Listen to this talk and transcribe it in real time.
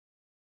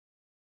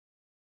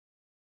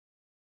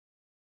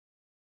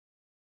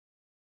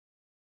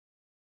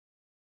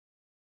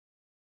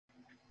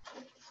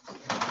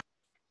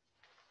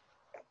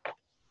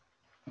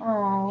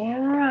All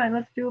right,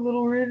 let's do a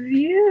little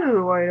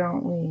review, why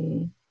don't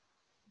we?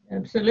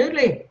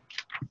 Absolutely.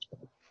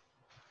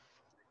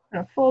 I'm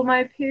gonna fold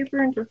my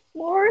paper into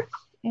fourths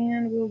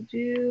and we'll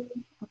do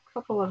a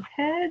couple of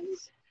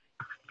heads.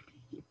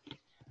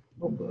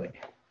 Oh, good.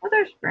 Oh,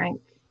 there's Frank.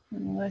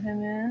 I'm let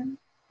him in.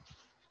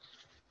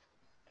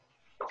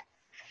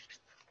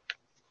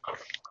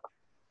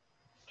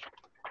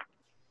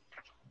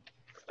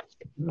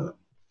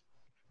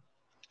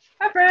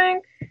 Hi,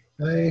 Frank.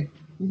 Hi.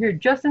 You're here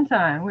just in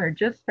time. We're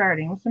just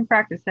starting with some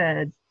practice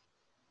heads.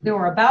 We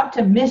were about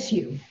to miss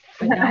you,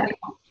 but now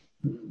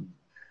we don't.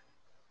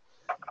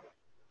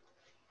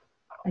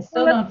 I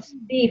still don't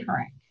see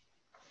Frank,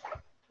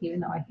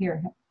 even though I hear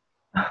him.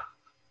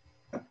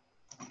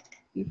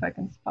 See if I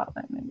can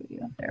spotlight my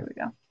video. There we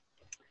go.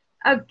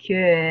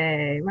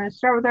 Okay, we're gonna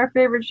start with our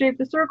favorite shape,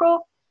 the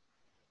circle.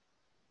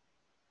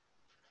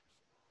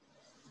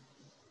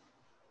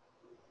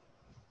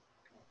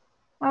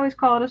 I always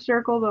call it a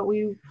circle, but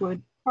we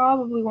would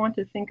probably want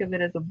to think of it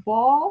as a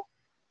ball,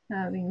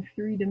 having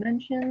 3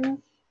 dimensions.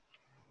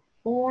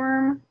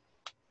 Form.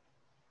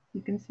 You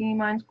can see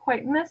mine's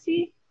quite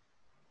messy.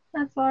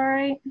 That's all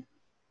right, as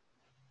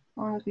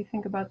long as we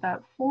think about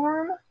that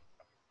form.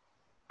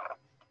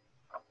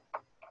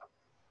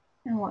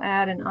 And we'll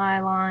add an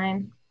eye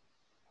line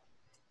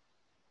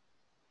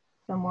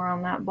somewhere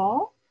on that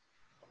ball.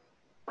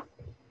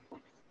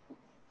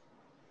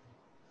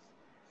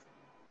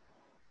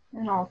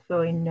 And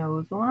also a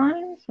nose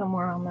line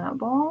somewhere on that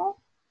ball.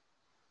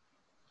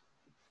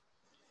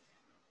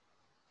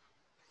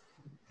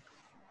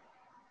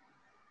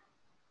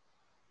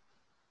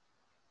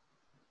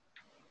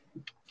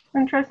 I'm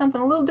going to try something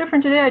a little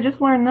different today. I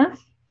just learned this.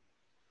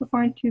 We're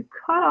going to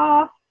cut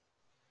off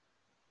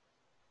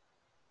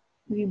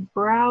the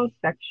brow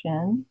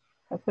section.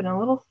 I put a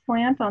little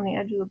slant on the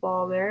edge of the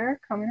ball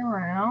there, coming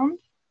around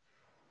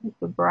with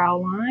the brow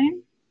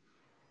line.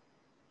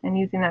 And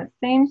using that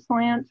same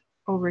slant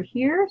over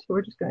here. So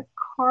we're just going to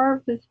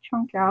carve this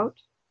chunk out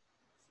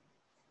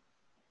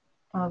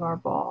of our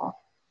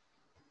ball.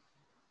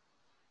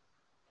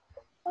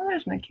 Oh,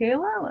 there's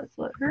Michaela. Let's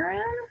let her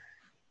in.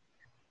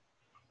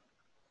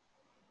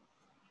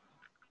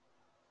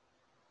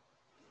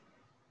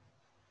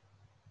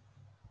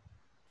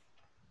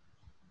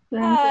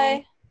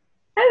 Hi.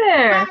 Hi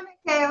there. Hi,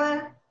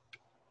 Michaela.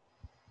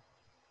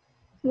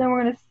 So then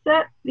we're going to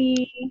set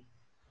the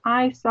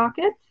eye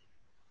socket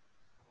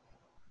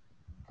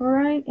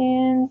right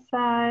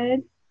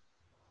inside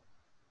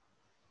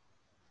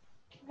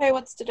Hey,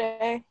 what's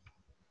today?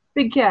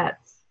 Big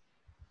Cats.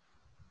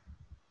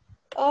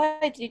 Oh,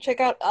 hey, did you check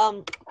out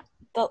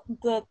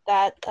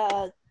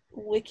that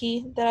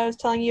wiki that I was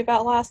telling you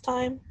about last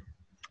time?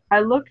 I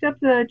looked up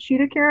the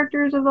cheetah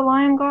characters of the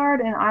Lion Guard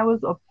and I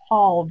was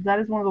appalled. That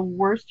is one of the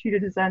worst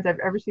cheetah designs I've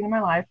ever seen in my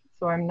life,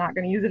 so I'm not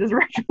going to use it as a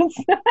reference.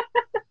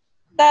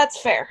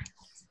 That's fair.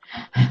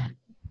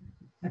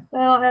 Then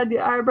I'll add the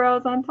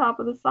eyebrows on top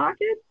of the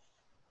socket.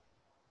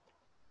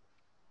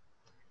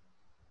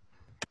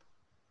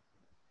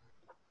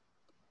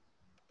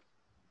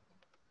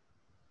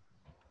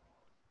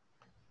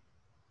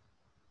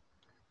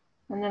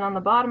 And then on the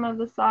bottom of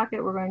the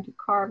socket, we're going to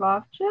carve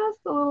off just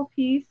a little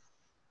piece.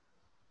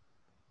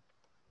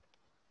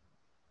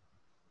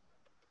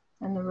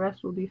 And the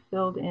rest will be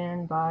filled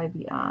in by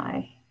the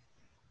eye.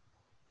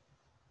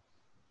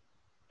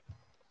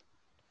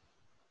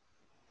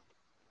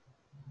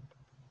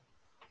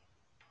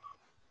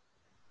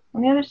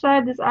 On the other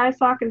side, this eye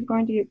socket is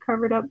going to get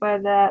covered up by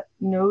that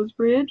nose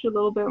bridge a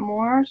little bit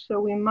more,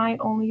 so we might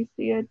only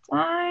see a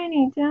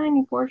tiny,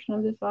 tiny portion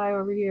of this eye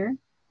over here.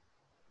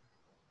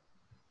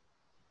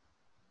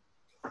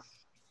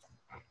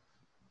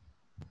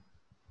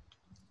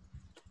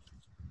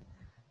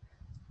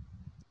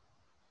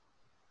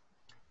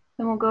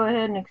 Then we'll go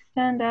ahead and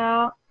extend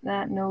out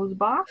that nose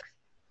box.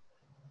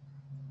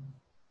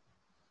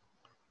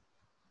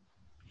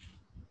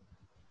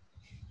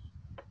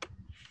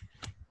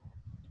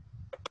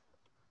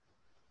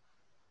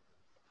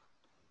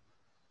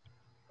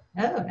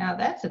 Oh, now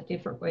that's a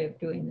different way of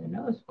doing the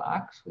nose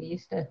box. We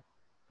used to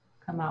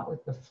come out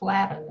with the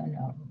flat of the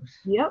nose.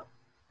 Yep.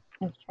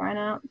 Just trying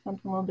out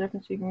something a little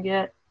different so you can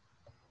get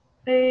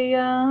a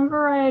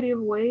variety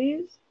of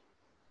ways.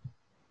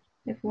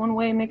 If one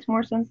way makes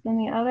more sense than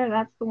the other,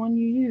 that's the one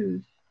you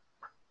use.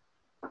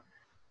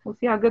 We'll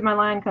see how good my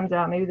line comes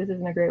out. Maybe this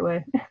isn't a great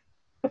way.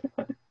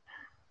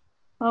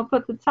 I'll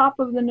put the top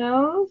of the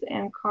nose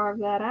and carve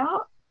that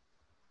out.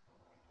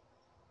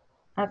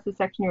 That's the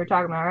section you were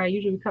talking about, right?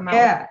 Usually we come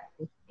out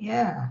with...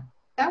 Yeah,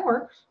 that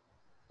works.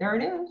 There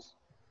it is,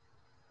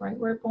 right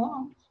where it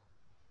belongs.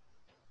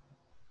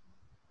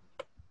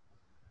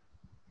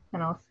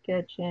 And I'll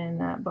sketch in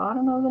that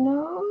bottom of the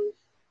nose.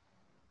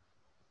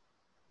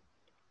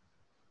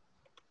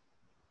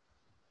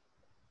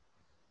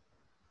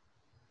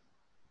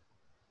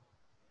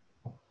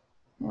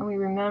 And we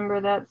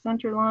remember that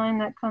center line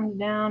that comes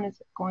down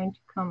is going to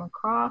come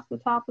across the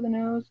top of the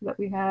nose so that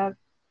we have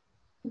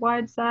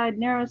wide side,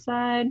 narrow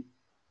side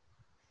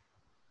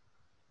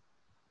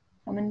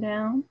coming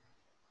down.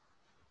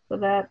 So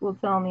that will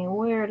tell me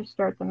where to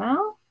start the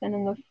mouth. And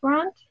in the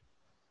front,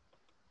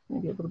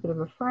 maybe a little bit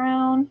of a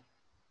frown.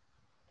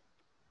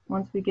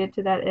 Once we get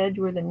to that edge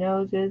where the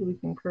nose is, we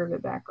can curve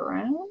it back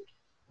around.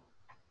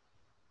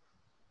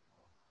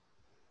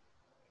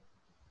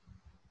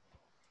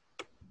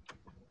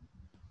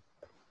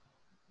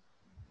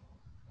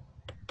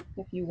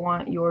 If you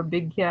want your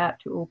big cat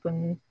to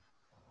open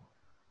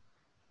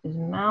his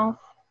mouth,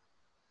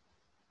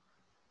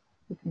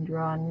 you can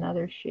draw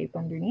another shape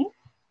underneath.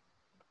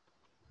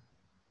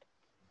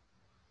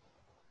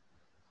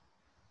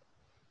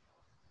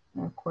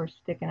 And of course,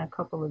 stick in a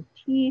couple of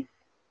teeth.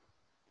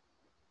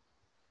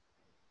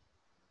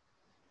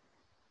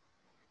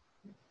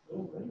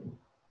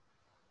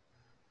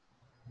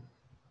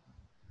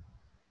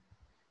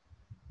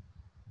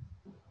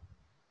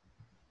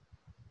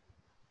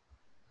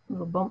 A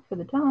little bump for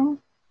the tongue.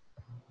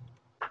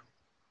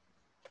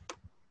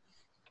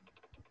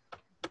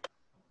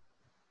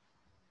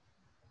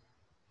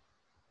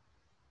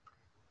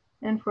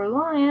 And for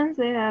lions,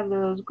 they have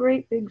those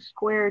great big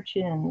square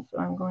chins. So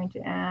I'm going to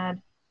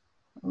add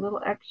a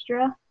little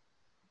extra.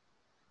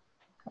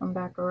 Come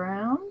back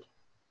around.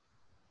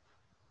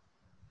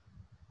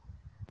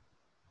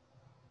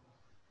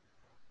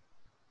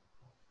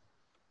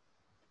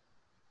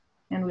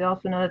 And we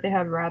also know that they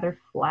have rather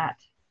flat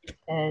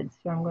heads.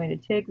 So I'm going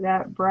to take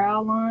that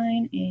brow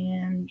line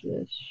and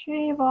just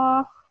shave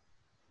off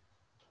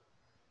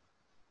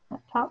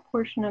that top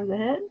portion of the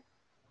head.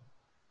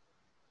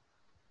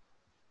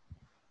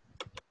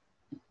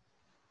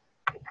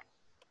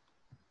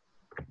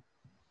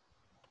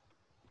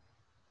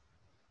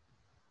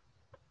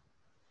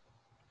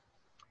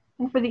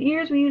 And for the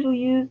ears, we usually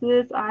use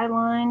this eye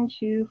line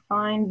to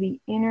find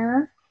the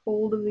inner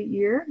fold of the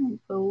ear.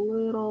 It's a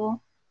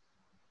little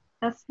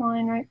S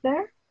line right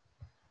there.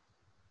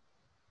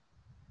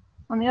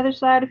 On the other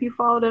side, if you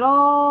followed it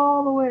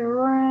all the way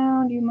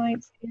around, you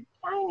might see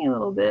a tiny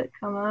little bit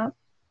come up.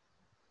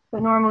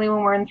 But normally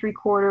when we're in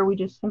 3/4, we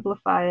just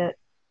simplify it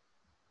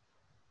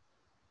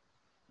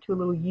to a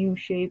little U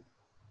shape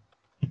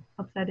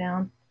upside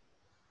down.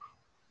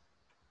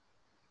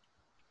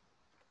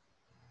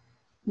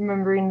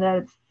 Remembering that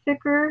it's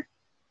thicker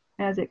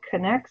as it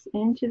connects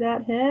into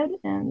that head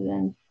and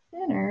then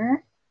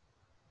thinner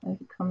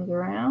as it comes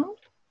around.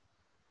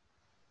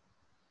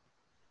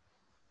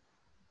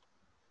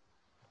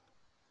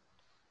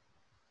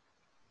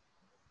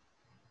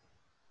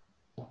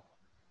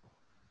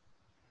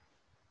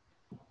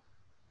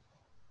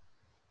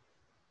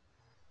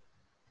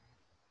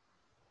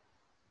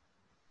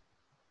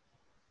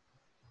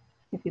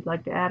 If you'd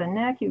like to add a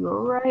neck, you go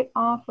right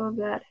off of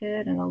that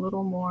head and a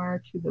little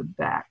more to the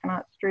back,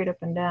 not straight up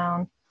and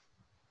down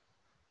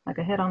like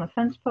a head on a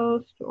fence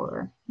post,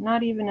 or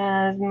not even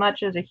as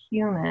much as a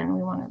human.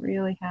 We want to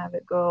really have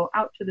it go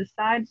out to the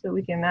side so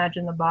we can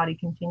imagine the body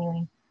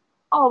continuing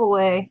all the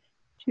way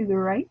to the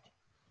right.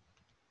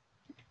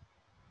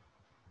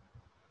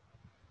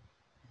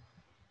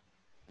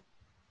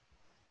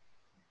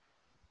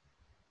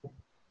 And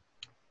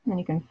then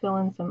you can fill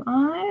in some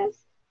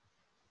eyes.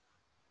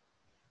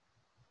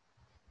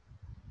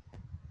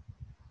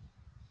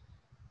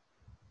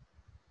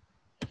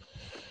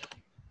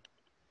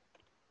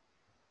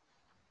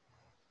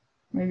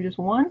 Maybe just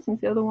one, since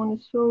the other one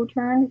is so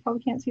turned, you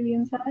probably can't see the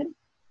inside.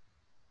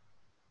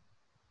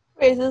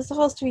 Wait, is this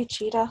supposed to be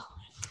Cheetah?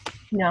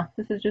 No,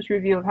 this is just a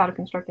review of how to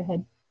construct a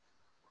head.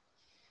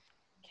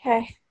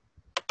 Okay.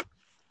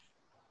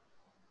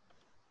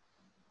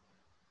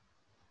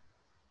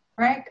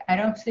 Frank, I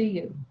don't see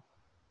you.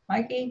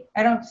 Mikey,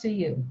 I don't see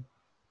you.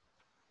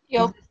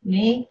 Yep. Is this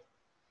me?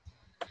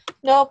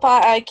 Nope,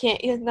 I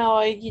can't.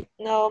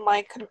 No,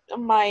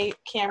 my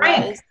camera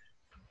Frank. is.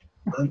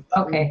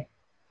 Okay.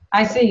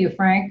 I see you,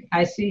 Frank.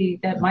 I see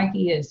that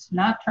Mikey is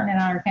not turning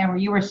on her camera.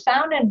 You were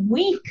sounding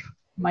weak,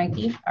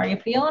 Mikey. Are you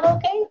feeling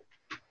okay?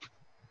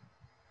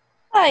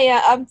 Oh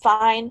yeah, I'm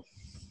fine.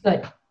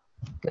 Good.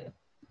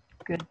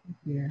 Good to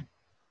hear.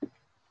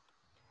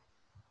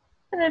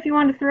 And then if you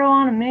want to throw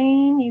on a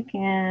mane, you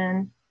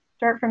can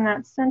start from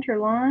that center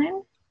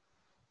line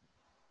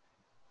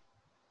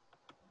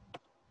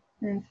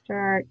and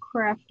start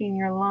crafting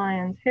your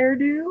lion's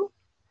hairdo.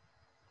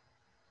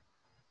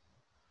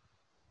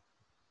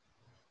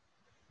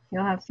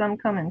 You'll have some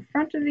come in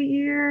front of the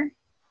ear,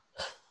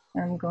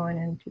 some going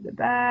into the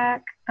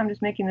back. I'm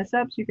just making this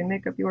up so you can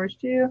make up yours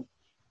too.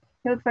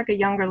 He looks like a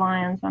younger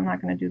lion, so I'm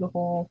not going to do the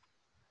whole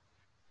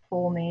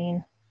full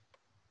mane.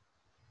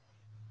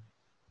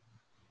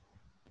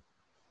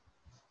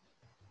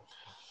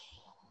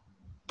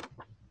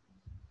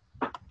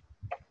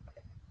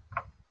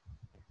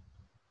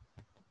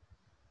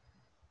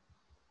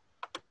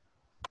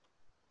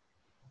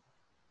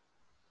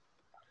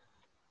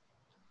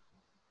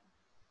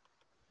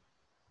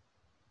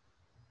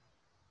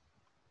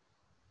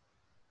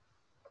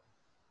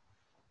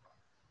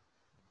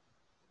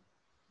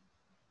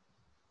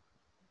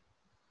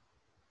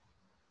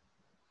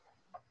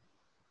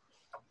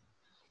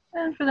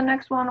 And for the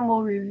next one,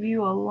 we'll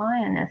review a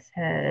lioness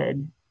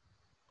head.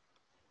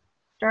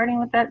 Starting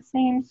with that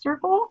same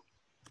circle,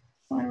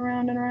 Going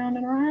around and around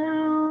and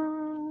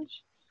around.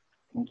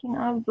 Thinking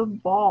of the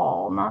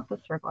ball, not the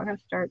circle. I'm going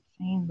to start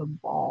saying the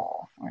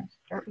ball. We're going to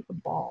start with the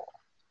ball.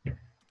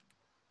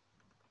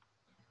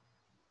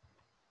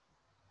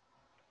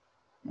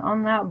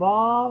 On that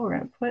ball, we're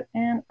going to put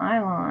an eye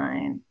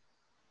line.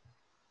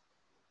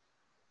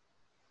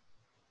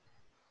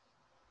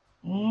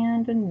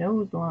 And a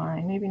nose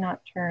line. Maybe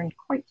not turned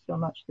quite so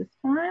much this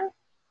time.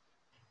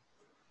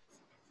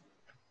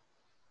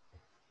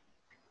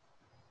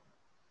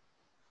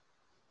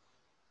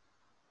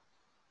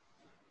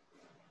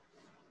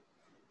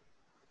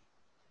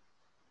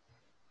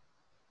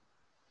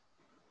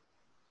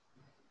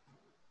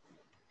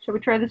 Shall we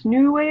try this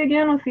new way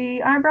again with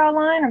the eyebrow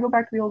line or go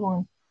back to the old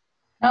one?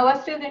 No,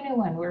 let's do the new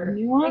one.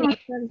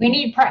 We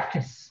need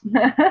practice.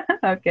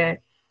 Okay.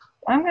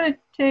 I'm going to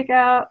take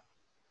out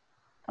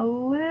a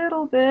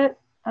little bit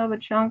of a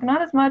chunk,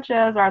 not as much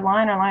as our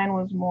line. Our line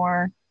was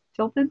more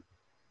tilted.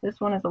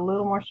 This one is a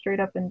little more straight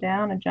up and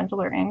down, a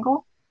gentler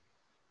angle.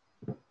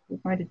 We're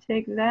going to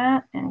take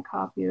that and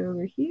copy it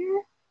over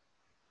here.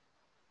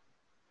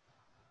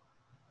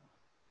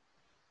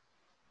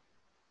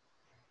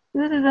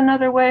 This is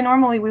another way.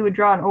 Normally we would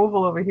draw an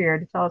oval over here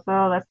to tell us,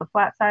 oh, that's the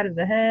flat side of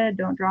the head.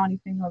 Don't draw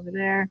anything over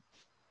there.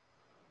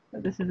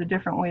 But this is a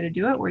different way to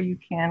do it where you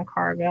can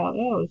carve out,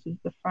 oh, this is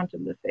the front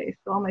of the face.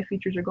 So all my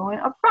features are going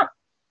up front.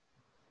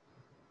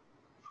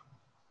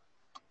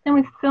 Then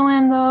we fill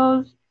in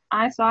those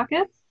eye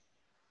sockets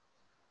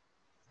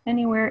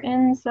anywhere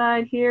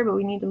inside here, but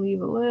we need to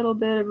leave a little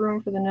bit of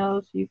room for the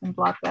nose, so you can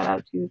block that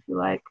out too if you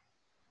like,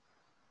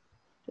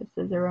 just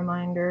as a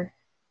reminder.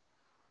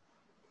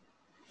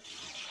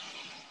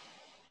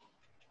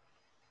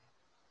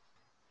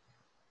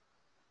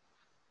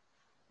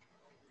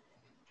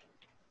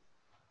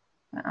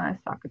 My eye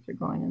sockets are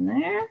going in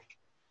there.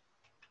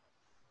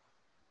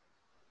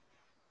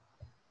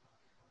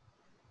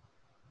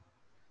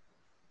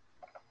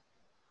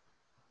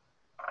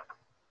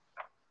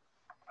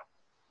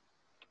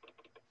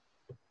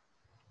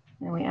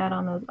 And we add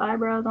on those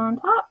eyebrows on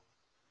top.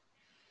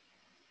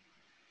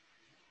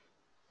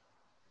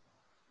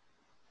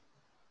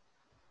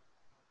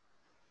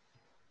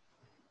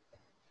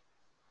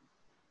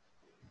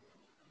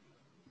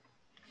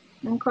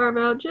 And carve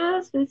out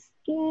just a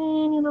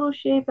skinny little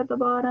shape at the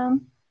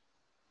bottom.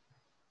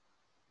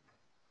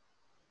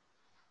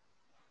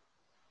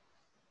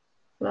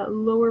 That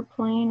lower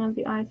plane of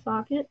the eye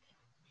socket.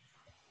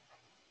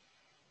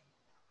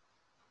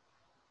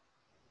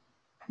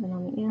 And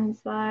on the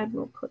inside,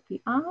 we'll put the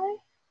eye.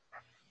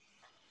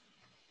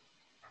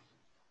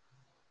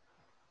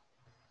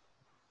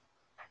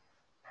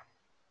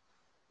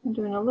 I'm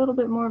doing a little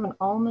bit more of an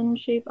almond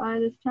shape eye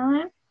this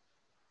time.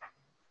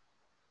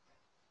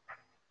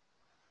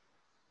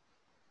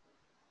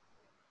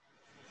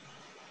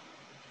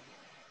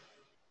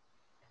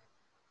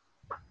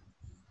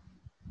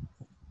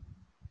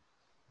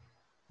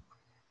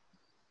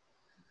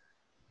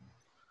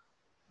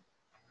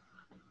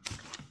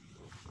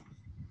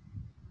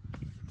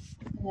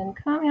 And then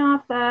coming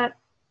off that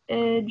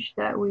edge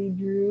that we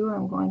drew,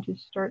 I'm going to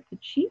start the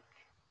cheek.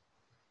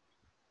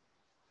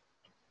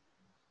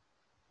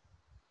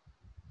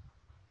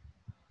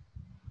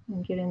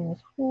 And get in this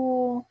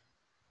whole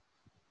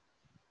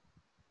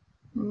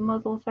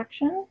muzzle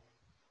section.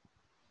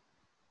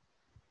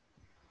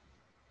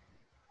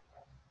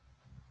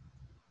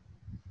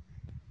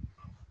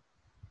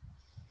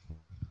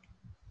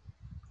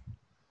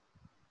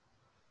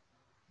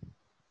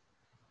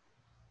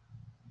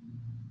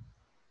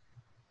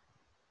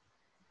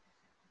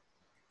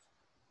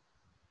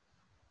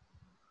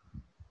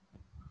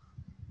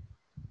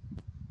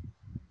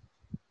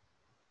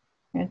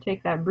 I'm going to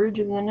take that bridge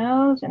of the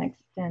nose and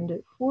extend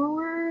it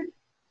forward.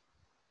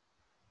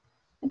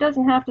 It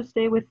doesn't have to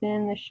stay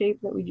within the shape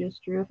that we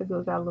just drew. If it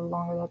goes out a little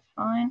longer, that's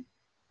fine.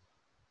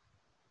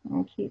 I'm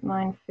going to keep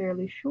mine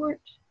fairly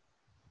short.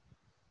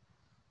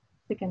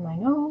 Thicken my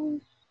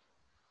nose.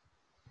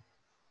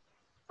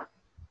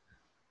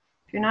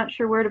 If you're not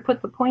sure where to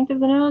put the point of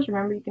the nose,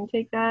 remember you can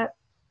take that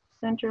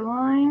center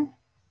line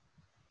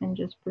and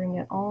just bring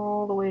it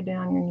all the way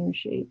down your new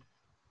shape.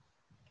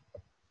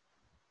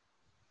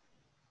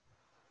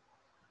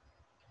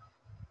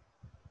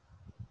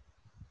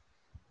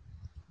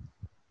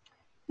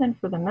 Then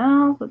for the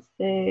mouth, let's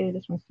say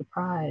this one's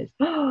surprised.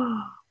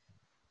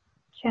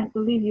 Can't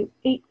believe you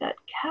ate that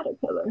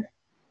caterpillar.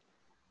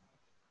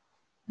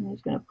 I'm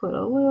just going to put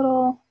a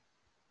little,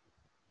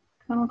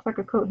 kind of looks like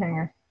a coat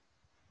hanger.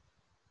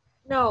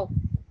 No.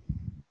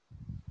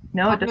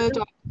 No, it doesn't.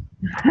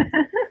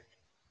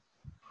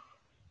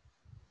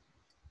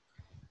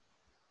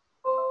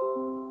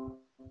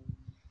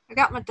 I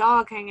got my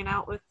dog hanging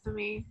out with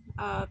me.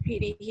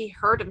 Petey, he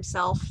hurt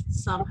himself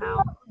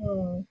somehow.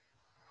 Oh.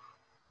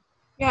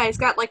 Yeah, he's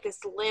got like this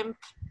limp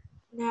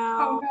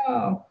now. Oh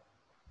no.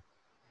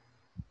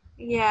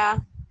 Yeah.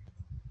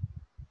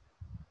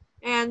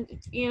 And,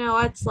 you know,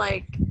 it's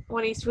like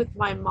when he's with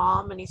my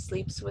mom and he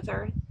sleeps with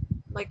her,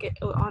 like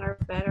on her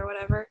bed or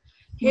whatever,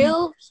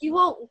 he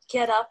won't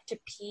get up to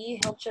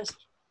pee. He'll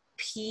just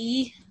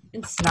pee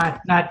It's,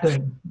 Not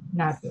good.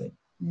 Not good.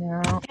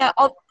 No. yeah,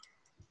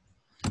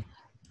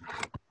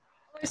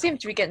 it seems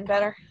to be getting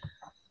better.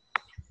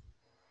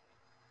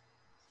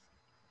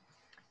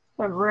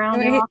 So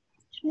round Right. off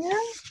the chin.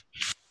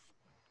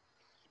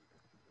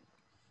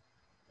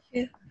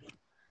 Yeah.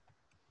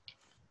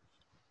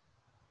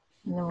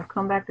 And then we'll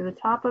come back to the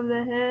top of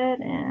the head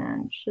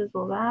and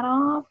chisel that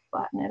off,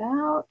 flatten it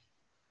out.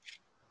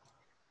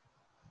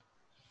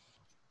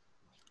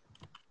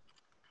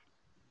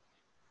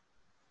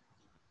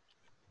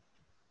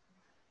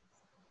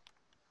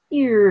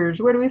 Ears.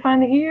 Where do we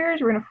find the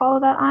ears? We're going to follow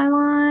that eye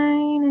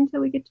line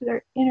until we get to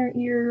their inner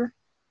ear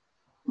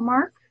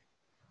mark.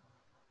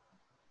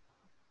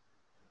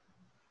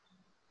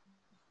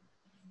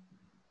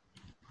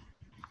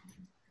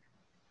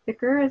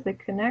 Thicker as they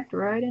connect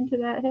right into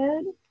that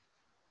head.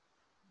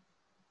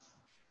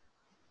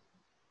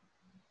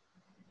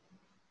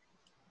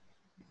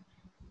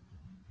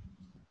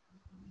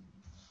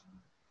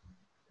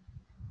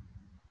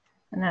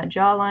 And that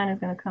jawline is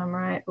going to come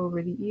right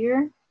over the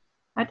ear.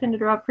 I tend to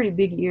draw pretty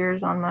big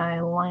ears on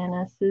my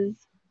lionesses.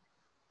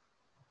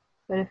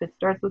 But if it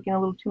starts looking a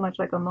little too much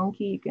like a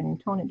monkey, you can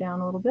tone it down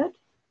a little bit.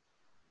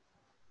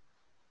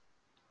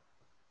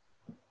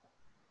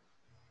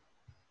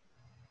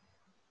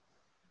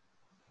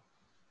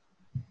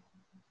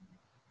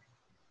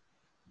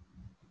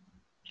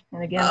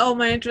 And again, Oh,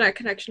 my internet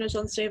connection is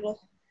unstable.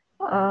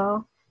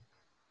 uh-oh,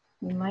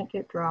 you might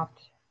get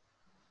dropped.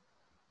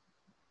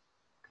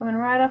 Coming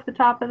right off the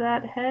top of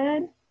that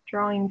head,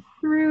 drawing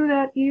through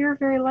that ear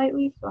very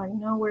lightly so I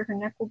know where her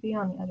neck will be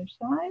on the other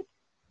side.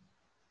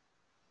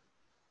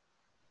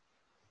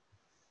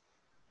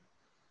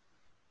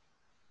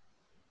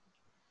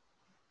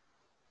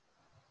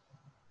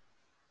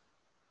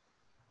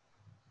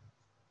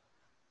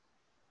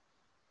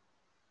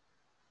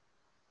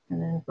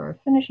 And then for a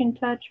finishing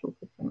touch, we'll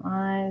put some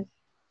eyes.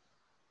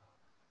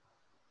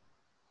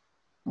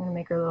 I'm gonna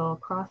make her a little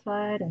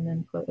cross-eyed and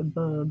then put a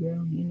bug right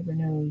on the end of her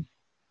nose.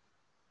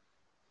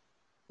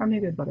 Or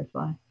maybe a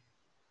butterfly.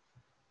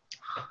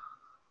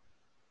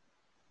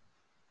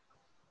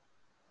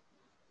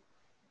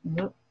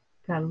 Nope,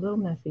 got a little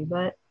messy,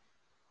 but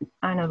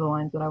I know the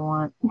lines that I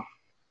want.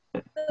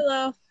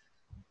 Hello.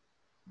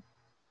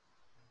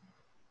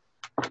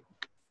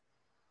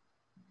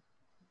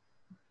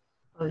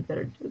 Probably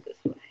better do it this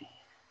way.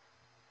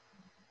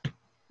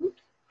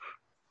 Oops.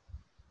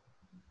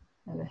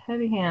 I have a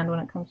heavy hand when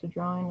it comes to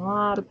drawing. A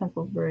lot of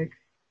pencils break.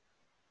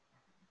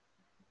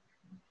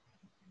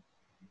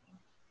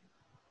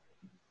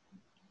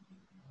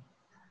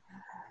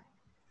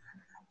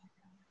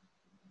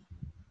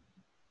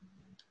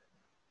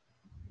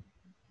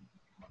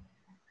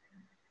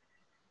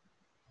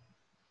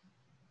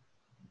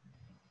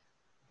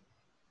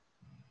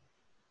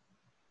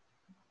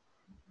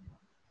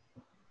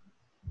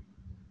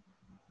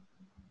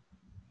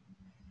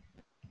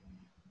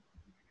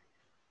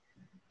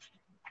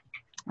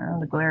 Oh,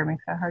 the glare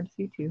makes that hard to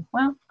see too.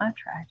 Well, I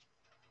tried.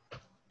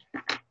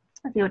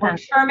 Let's see what time.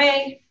 Works for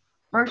me.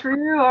 Works for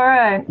you? All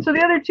right. So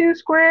the other two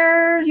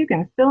squares, you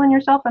can fill in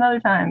yourself another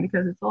time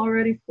because it's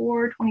already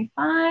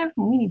 4:25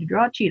 and we need to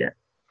draw a cheetah.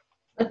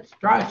 Let's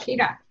draw a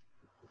cheetah.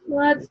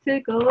 Let's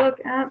take a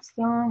look at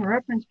some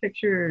reference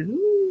pictures.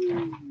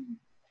 Ooh.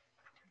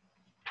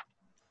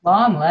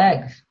 Long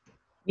legs.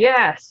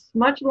 Yes,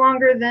 much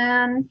longer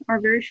than our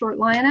very short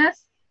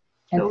lioness.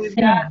 So we've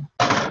got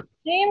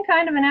same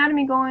kind of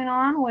anatomy going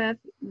on with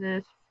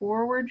this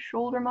forward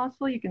shoulder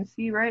muscle. You can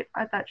see right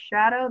at that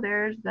shadow,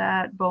 there's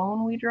that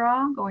bone we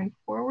draw going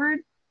forward.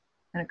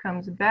 And it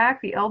comes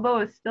back. The elbow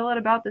is still at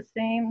about the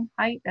same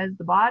height as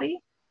the body.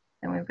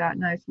 And we've got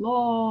nice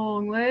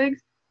long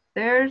legs.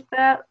 There's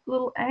that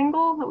little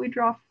angle that we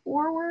draw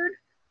forward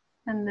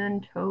and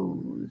then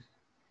toes.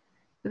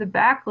 For the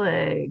back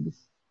legs,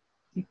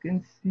 you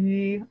can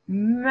see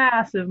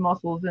massive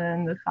muscles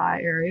in the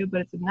thigh area,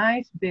 but it's a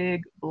nice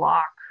big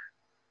block.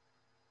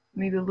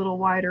 Maybe a little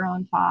wider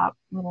on top,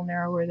 a little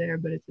narrower there,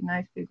 but it's a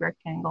nice big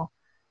rectangle.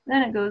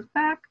 Then it goes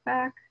back,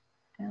 back,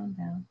 down,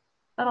 down.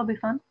 That'll be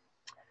fun.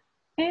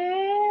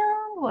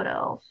 And what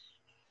else?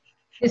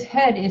 His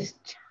head is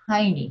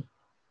tiny.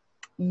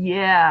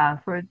 Yeah,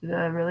 for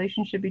the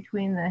relationship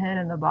between the head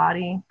and the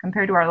body,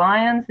 compared to our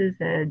lions, his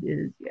head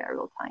is, yeah,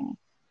 real tiny.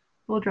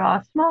 We'll draw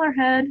a smaller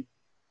head.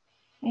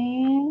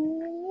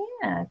 And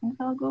yeah, I think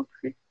that'll go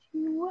pretty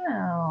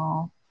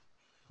well.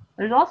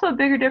 There's also a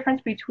bigger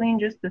difference between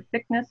just the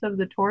thickness of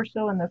the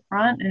torso and the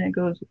front, and it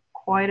goes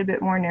quite a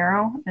bit more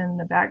narrow in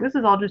the back. This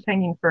is all just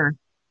hanging fur.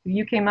 If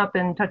you came up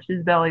and touched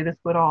his belly, this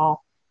would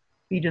all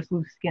be just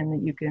loose skin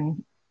that you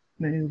can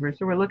maneuver.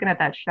 So we're looking at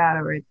that shadow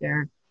right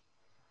there.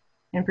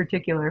 In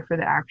particular for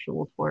the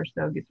actual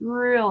torso, it gets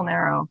real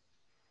narrow,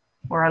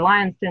 where our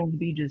lions tend to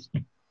be just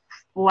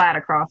flat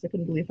across. I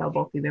couldn't believe how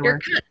bulky they were. You're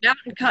cutting out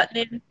and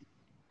cutting in.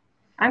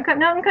 I'm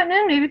cutting out and cutting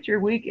in. Maybe it's your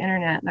weak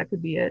internet. That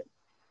could be it.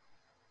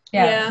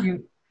 Yeah.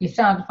 You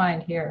sound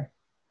fine here.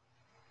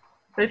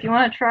 But if you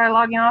want to try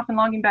logging off and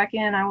logging back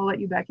in, I will let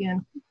you back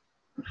in.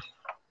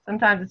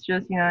 Sometimes it's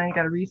just, you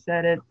got to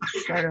reset it,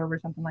 start over,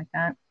 something like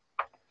that.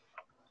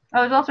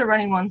 Oh, there's also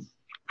running ones.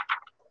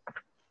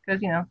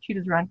 Because, you know,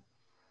 cheetahs run.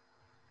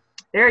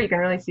 There you can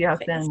really see how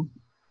thin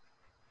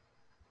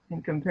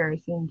in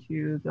comparison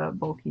to the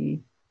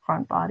bulky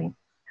front body.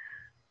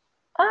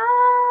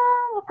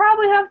 We'll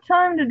probably have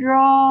time to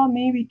draw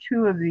maybe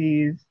 2 of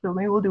these. So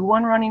maybe we'll do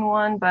one running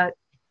one, but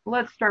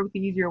let's start with the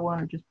easier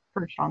one of just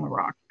perched on the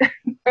rock.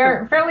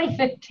 Fairly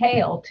thick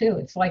tail too.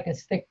 It's like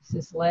as thick as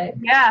his leg.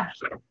 Yeah.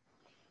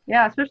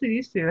 Yeah, especially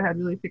these two had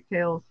really thick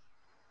tails.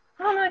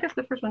 Oh no, I guess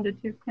the first one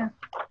did too. Yeah.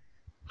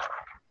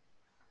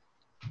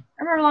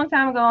 I remember a long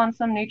time ago on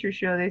some nature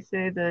show, they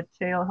say the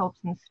tail helps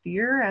them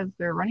steer as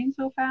they're running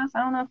so fast. I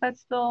don't know if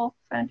that's still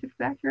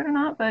scientifically accurate or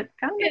not, but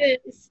kind of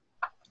It is.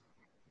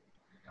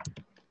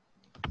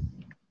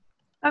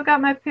 I've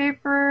got my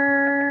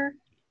paper.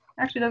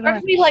 Actually, doesn't Part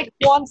of really. me like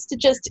wants to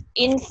just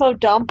info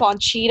dump on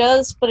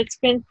cheetahs, but it's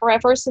been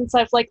forever since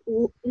I've like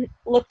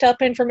looked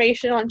up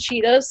information on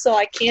cheetahs, so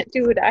I can't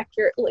do it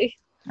accurately.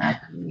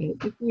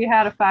 If we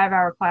had a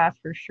 5-hour class,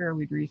 for sure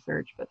we'd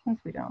research, but since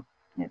we don't,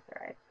 it's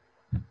all right.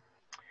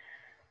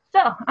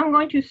 So I'm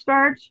going to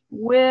start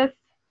with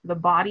the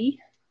body,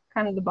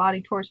 kind of the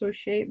body torso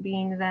shape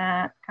being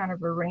that kind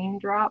of a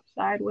raindrop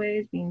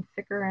sideways, being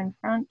thicker in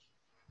front,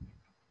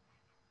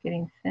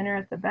 getting thinner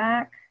at the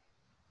back.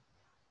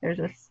 There's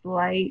a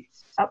slight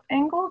up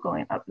angle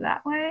going up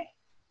that way.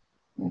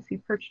 You can see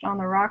perched on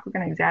the rock. We're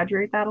going to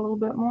exaggerate that a little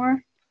bit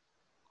more,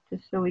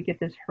 just so we get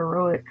this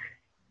heroic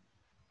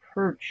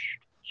perched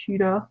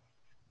cheetah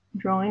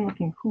drawing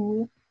looking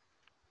cool.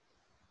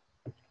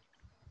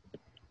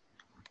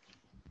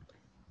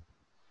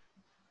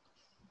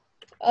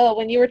 Oh,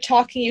 when you were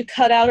talking, you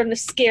cut out in a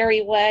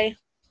scary way.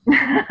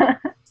 Then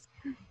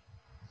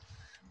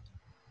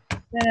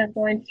I'm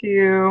going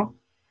to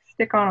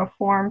stick on a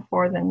form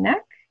for the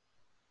neck.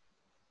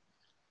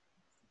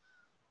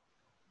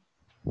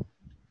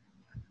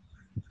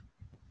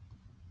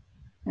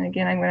 And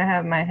again, I'm going to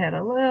have my head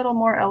a little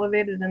more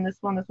elevated than this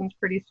one. This one's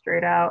pretty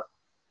straight out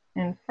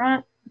in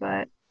front,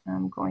 but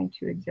I'm going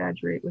to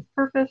exaggerate with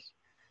purpose.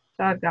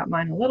 So I've got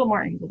mine a little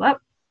more angled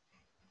up.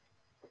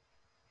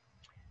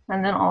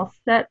 And then I'll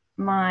set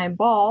my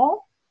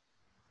ball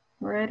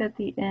right at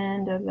the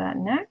end of that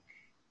neck.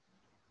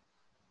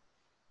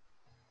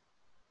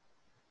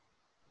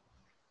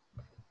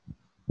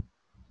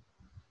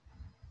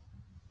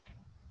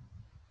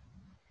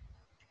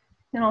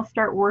 Then I'll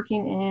start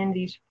working in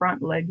these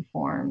front leg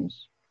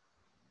forms.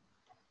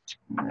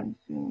 I'm going to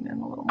zoom in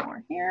a little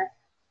more here.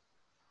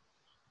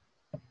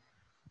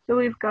 So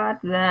we've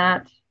got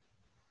that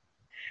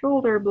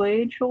shoulder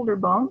blade, shoulder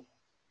bump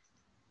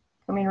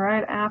coming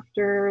right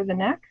after the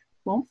neck,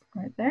 bump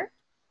right there.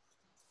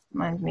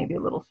 Mine's maybe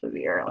a little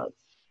severe. Let's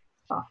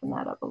soften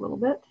that up a little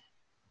bit.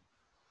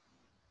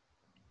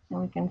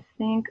 And we can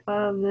think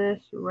of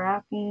this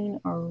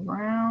wrapping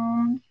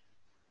around.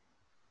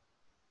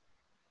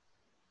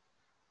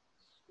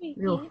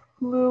 Real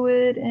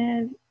fluid,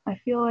 and I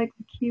feel like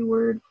the key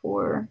word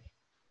for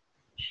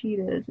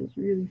cheetahs is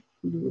really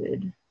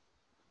fluid.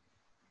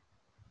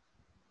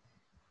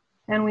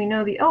 And we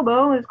know the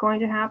elbow is going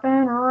to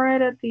happen right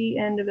at the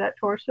end of that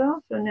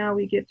torso. So now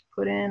we get to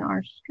put in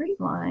our straight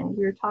lines.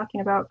 We were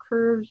talking about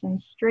curves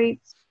and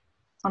straights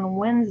on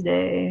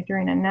Wednesday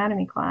during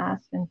anatomy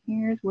class, and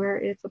here's where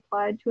it's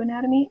applied to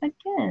anatomy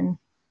again.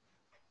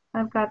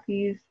 I've got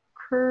these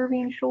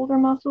curving shoulder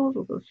muscles.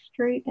 We'll go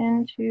straight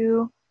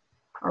into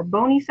our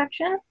bony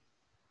section.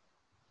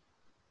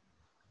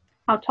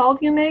 How tall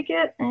do you make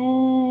it?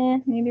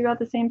 Maybe about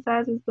the same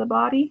size as the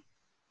body.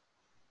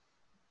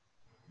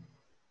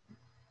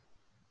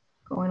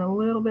 Going a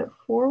little bit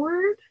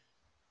forward.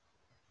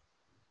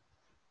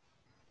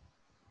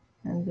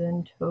 And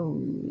then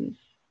toes.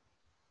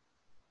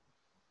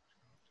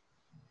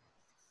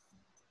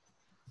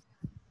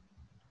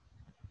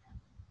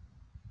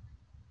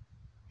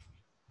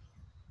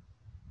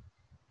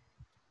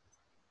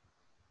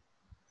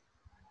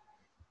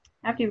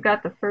 After you've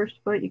got the first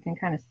foot, you can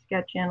kind of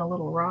sketch in a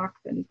little rock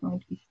that he's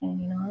going to be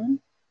standing on.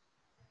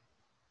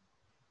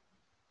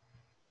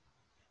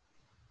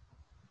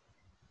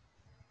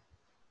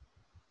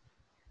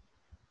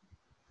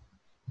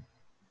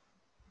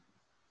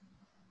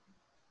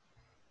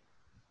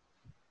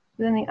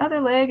 Then the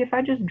other leg, if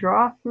I just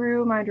draw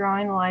through my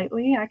drawing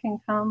lightly, I can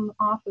come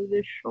off of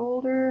this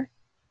shoulder,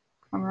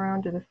 come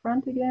around to the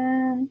front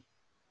again.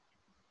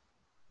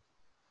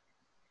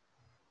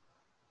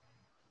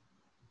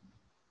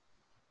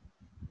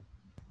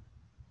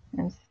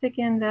 And stick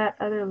in that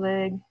other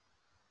leg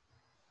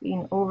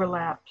being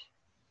overlapped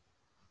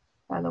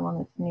by the one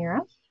that's near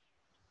us.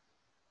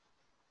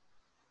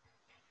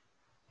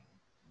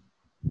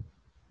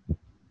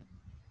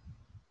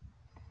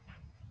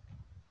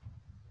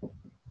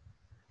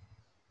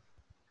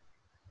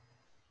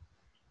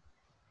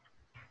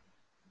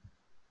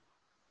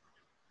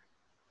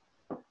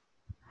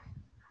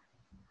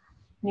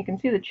 And you can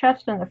see the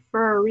chest and the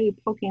fur are really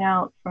poking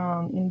out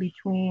from in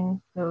between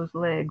those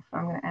legs. So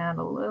I'm going to add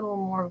a little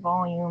more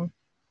volume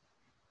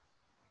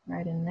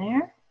right in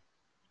there.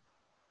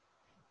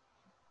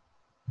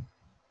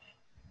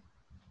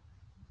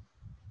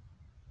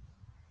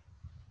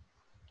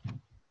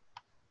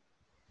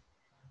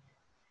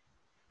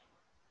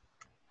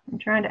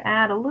 trying to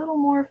add a little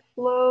more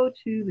flow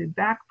to the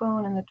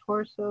backbone and the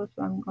torso,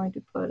 so I'm going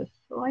to put a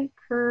slight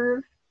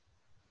curve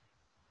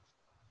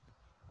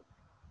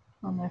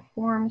on my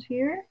forms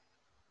here.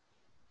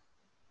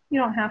 You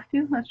don't have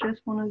to, that's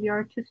just one of the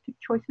artistic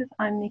choices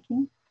I'm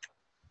making.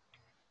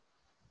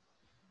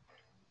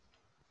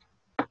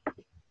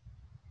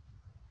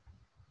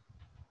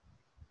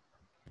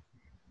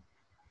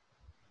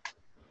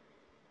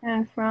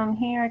 And from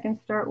here I can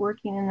start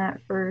working in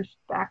that first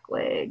back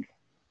leg.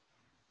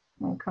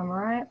 I'm going to come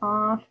right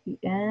off the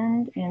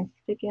end and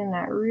stick in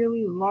that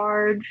really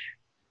large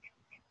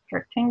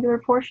rectangular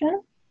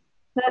portion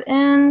that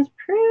ends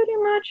pretty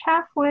much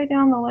halfway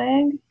down the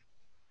leg,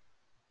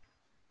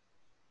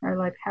 or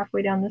like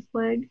halfway down this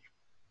leg.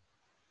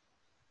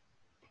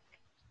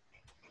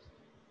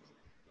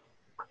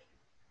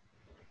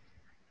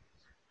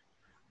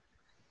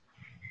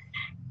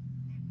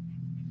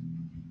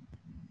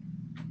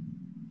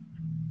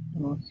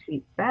 And we'll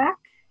sweep back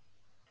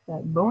to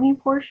that bony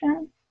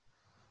portion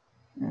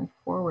and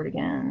forward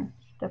again,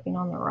 stepping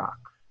on the rock.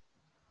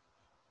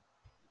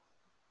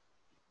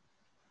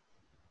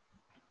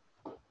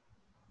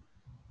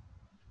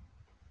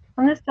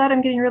 On this side,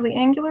 I'm getting really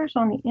angular, so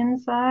on the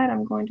inside,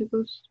 I'm going to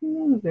go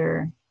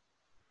smoother,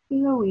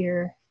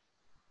 flowier.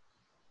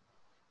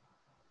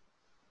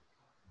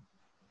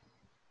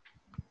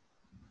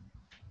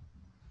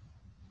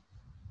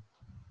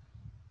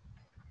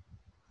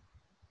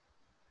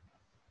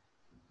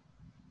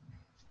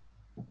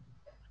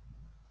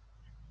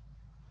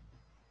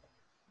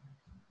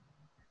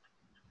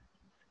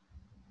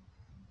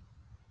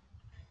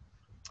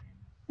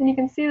 And you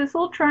can see this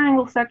little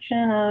triangle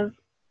section of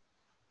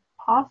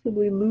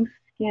possibly loose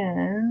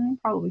skin,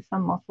 probably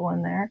some muscle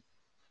in there,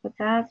 but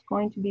that's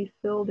going to be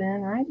filled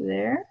in right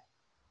there.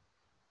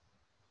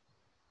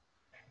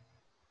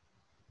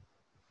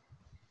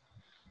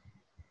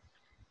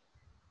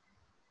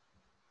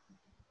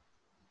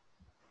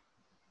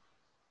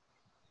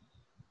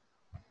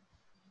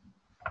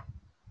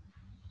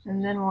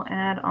 And then we'll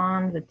add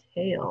on the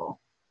tail.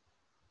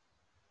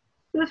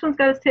 So this one's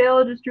got its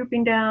tail just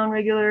drooping down,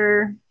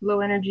 regular, low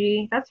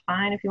energy. That's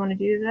fine if you want to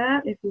do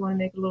that. If you want to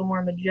make it a little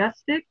more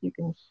majestic, you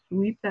can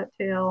sweep that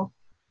tail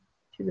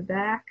to the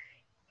back,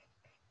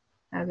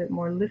 have it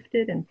more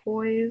lifted and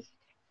poised.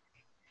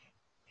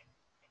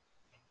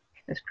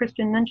 As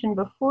Christian mentioned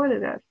before, they've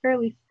got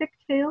fairly thick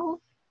tails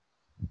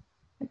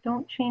that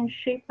don't change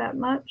shape that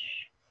much.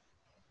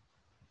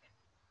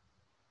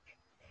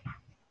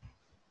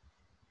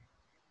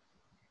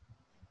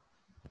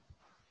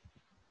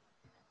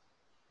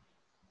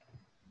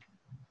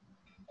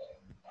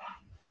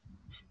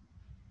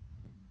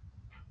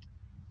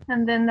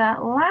 And then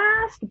that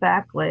last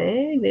back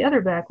leg, the other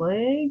back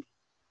leg,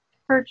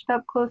 perched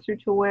up closer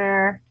to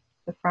where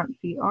the front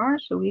feet are,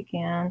 so we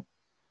can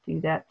do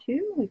that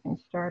too. We can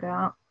start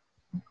out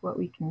with what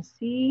we can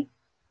see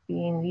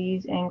being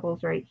these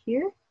angles right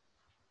here.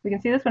 We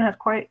can see this one has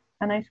quite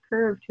a nice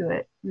curve to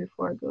it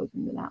before it goes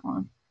into that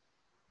one.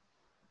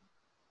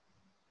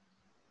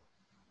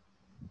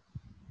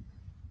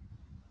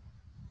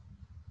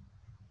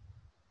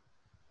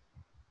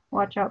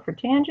 Watch out for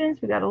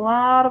tangents. We got a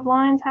lot of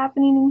lines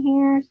happening in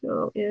here,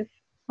 so if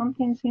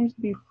something seems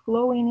to be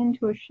flowing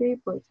into a shape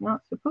where it's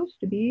not supposed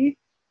to be,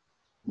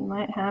 you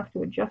might have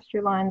to adjust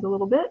your lines a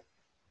little bit.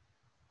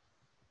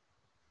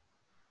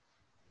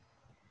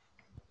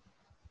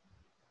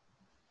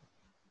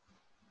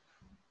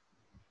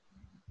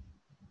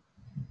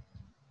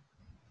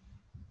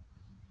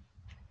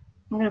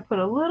 I'm going to put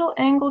a little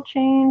angle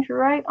change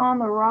right on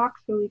the rock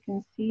so we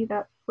can see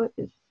that foot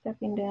is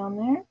stepping down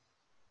there.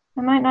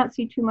 I might not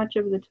see too much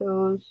of the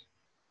toes,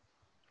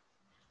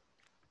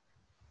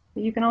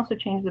 but you can also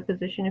change the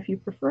position if you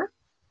prefer.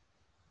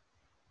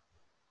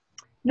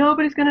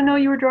 Nobody's going to know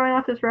you were drawing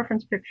off this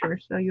reference picture,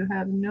 so you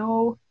have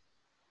no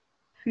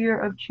fear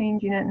of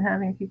changing it and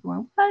having people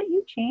go, "What?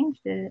 You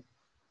changed it."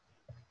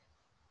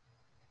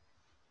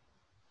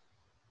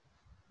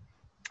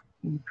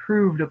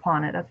 Improved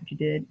upon it. That's what you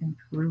did.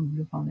 Improved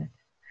upon it.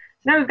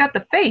 So now we've got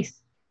the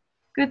face.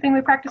 Good thing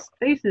we practiced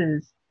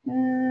faces.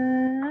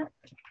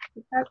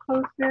 Get that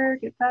closer.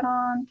 Get that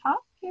on top,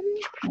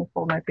 maybe. I'll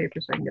fold my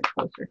paper so I can get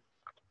closer.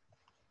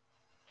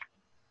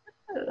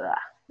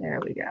 There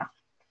we go.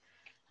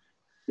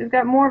 We've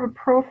got more of a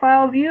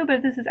profile view,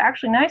 but this is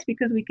actually nice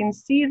because we can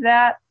see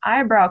that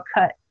eyebrow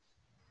cut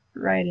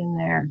right in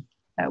there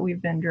that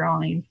we've been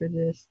drawing for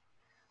this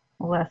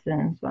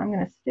lesson. So I'm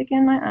going to stick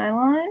in my eye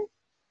line.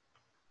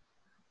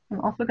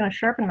 I'm also going to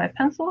sharpen my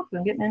pencil because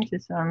I'm getting into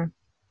some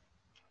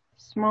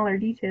smaller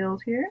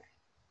details here.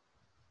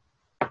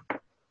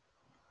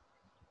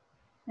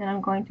 And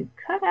I'm going to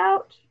cut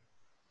out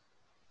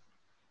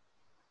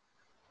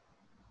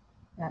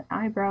that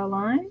eyebrow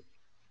line.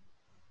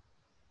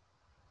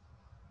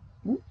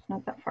 Oops,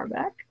 not that far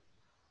back.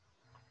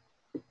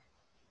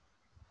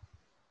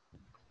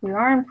 We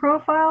are in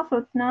profile, so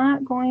it's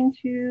not going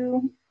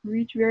to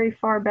reach very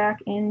far back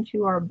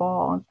into our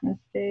ball. It's going to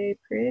stay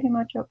pretty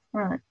much up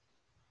front.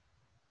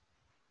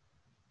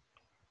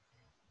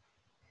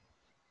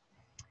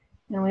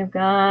 And we've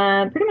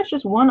got pretty much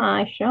just one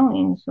eye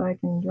showing, so I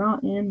can draw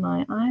in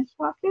my eye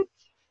socket.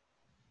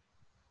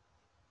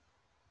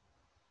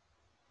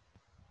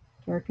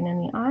 Darken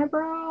in the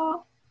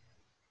eyebrow.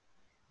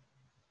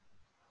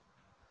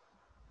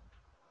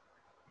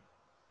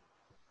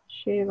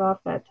 Shave off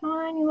that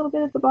tiny little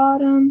bit at the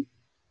bottom.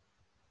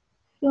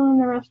 Fill in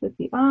the rest of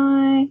the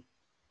eye.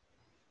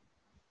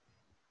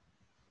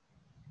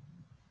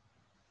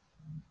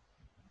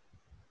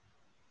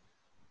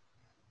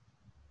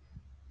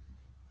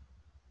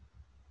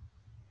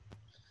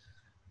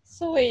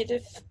 So wait,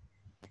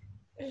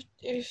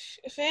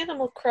 if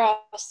Animal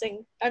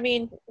Crossing, I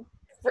mean,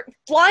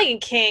 Lion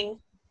King,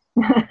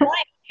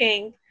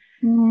 King,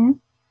 Mm-hmm.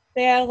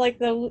 they have like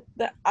the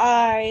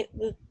eye,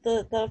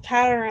 the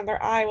pattern on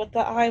their eye with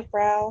the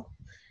eyebrow.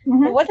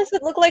 Mm-hmm. But what does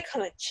it look like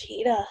on a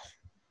cheetah?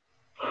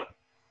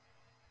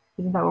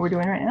 Isn't that what we're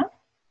doing right now?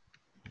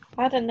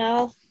 I don't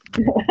know.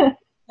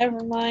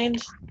 Never mind.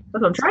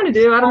 That's what I'm trying to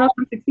do. I don't know if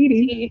I'm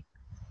succeeding.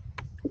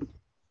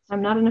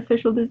 I'm not an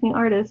official Disney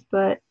artist,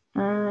 but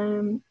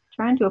I'm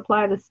trying to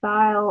apply the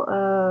style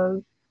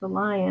of the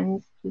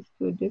lions just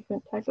to a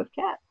different type of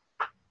cat.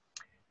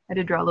 I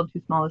did draw a little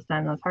too small this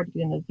time. That was hard to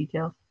get in those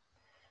details.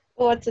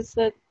 What's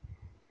the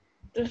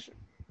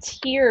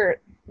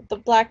tear, the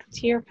black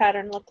tear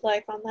pattern look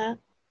like on that?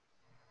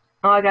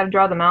 Oh, I got to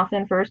draw the mouth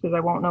in first because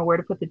I won't know where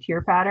to put the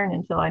tear pattern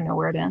until I know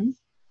where it ends.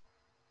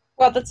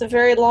 Wow, that's a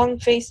very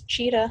long-faced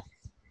cheetah.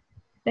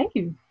 Thank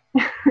you.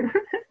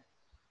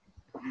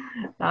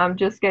 I'm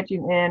just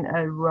sketching in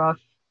a rough,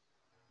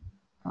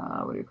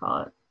 what do you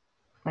call it?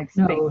 Like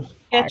space. Nose.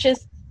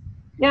 Sketches.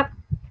 Yep.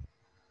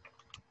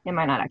 It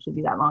might not actually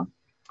be that long.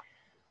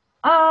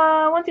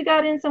 Once you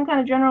got in some kind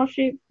of general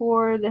shape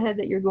for the head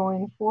that you're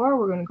going for,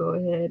 we're going to go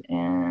ahead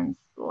and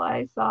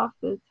slice off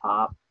the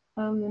top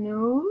of the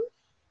nose.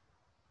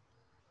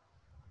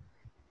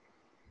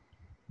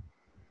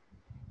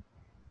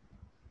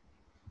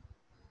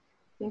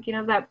 Thinking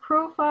of that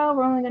profile,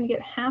 we're only going to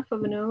get half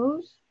of a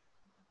nose.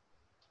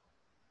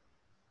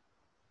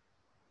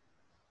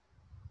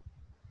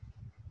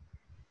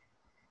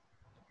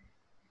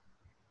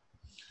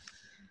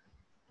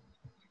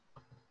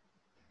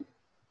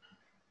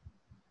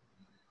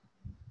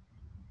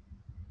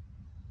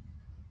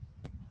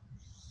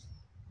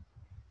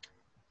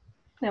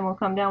 Then we'll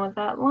come down with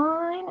that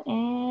line,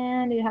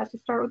 and it has to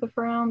start with a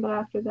frown, but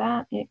after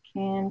that, it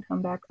can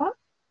come back up.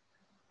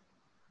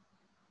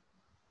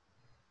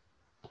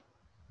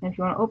 And if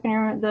you want to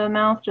open the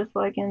mouth just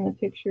like in the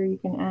picture, you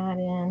can add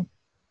in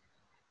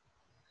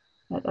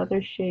that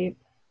other shape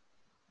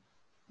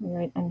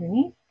right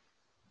underneath.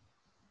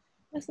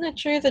 Isn't it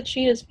true that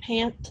cheetahs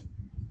pant?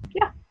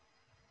 Yeah.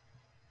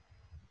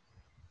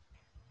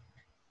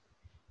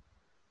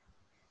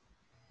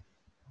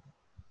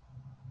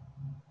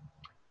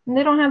 And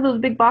they don't have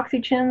those big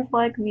boxy chins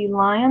like the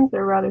lions.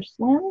 They're rather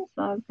slim,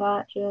 so I've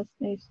got just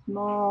a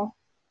small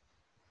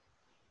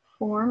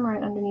form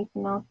right underneath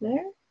the mouth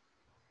there.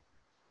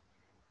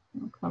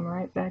 I'll come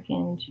right back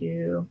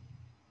into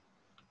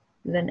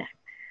the neck.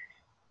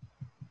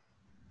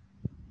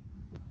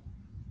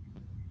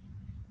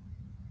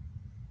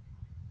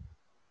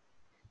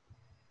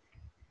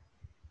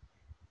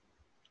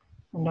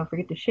 And don't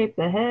forget to shape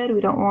the head.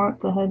 We don't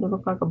want the head to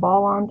look like a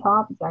ball on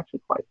top. It's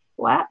actually quite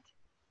flat.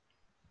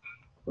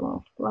 So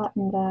we'll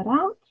flatten that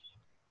out.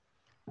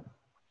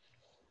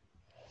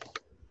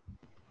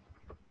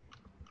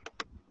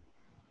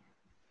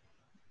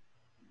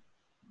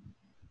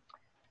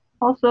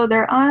 Also,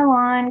 their eye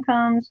line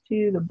comes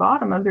to the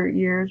bottom of their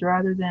ears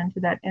rather than to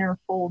that inner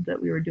fold that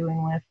we were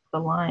doing with the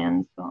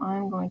lions. So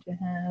I'm going to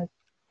have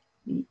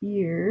the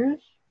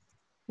ears,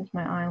 here's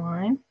my eye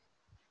line,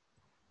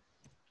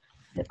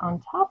 sit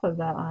on top of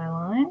that eye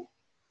line.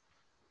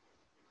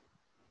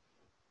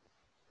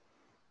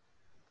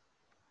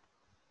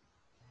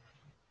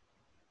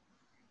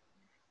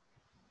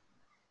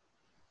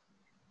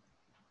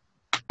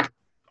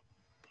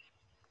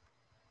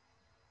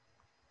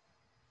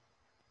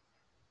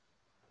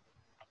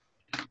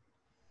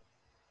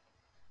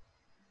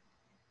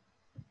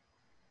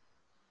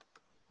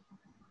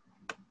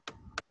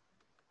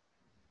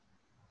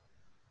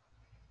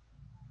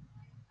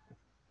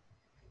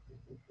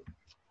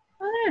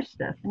 Oh, there's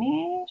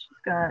Stephanie. She's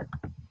got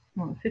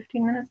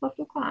 15 minutes left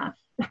of class.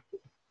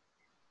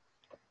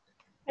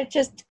 I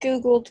just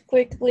googled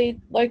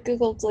quickly,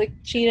 googled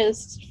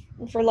cheetahs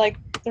for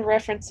the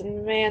reference,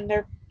 and man,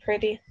 they're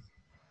pretty.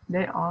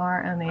 They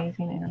are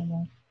amazing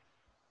animals.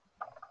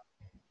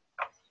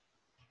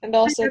 And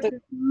also the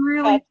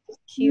really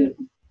cute.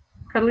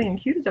 Cuddly and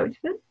cute, is that what you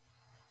said?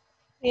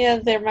 Yeah,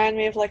 they remind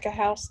me of a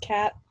house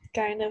cat,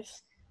 kind of.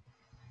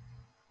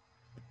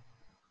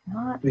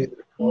 Not the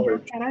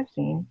cat I've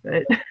seen,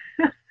 but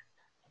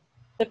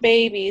The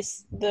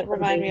babies that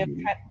remind me of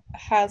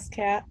house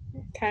cat,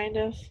 kind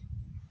of.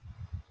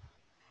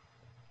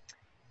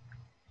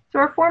 So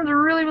our forms are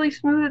really, really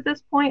smooth at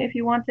this point. If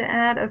you want to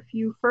add a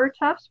few fur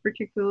tufts,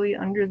 particularly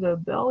under the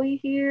belly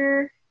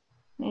here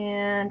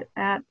and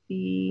at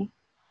the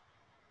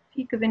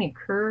critique of any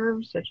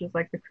curves, such as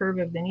like the curve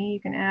of the knee, you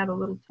can add a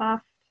little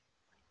tuft.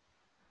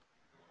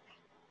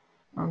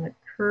 On the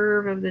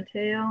curve of the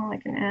tail, I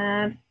can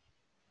add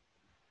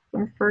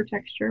some fur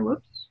texture.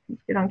 Whoops,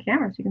 let's get on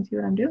camera so you can see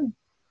what I'm doing.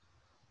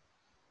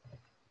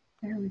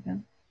 There we go.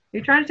 Are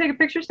you trying to take a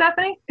picture,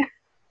 Stephanie?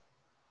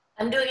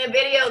 I'm doing a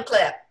video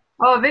clip.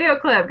 Oh, a video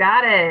clip,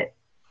 got it.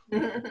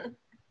 So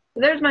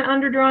there's my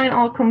underdrawing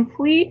all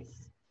complete.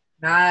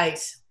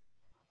 Nice.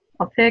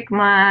 I'll take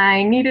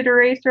my kneaded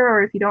eraser,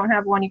 or if you don't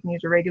have one, you can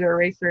use a regular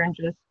eraser and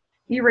just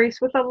erase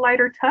with a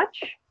lighter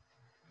touch.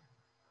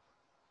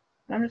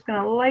 I'm just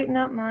going to lighten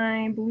up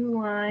my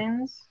blue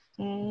lines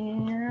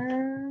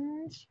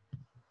and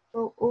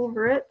go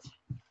over it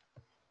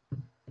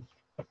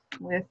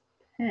with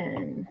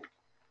pen.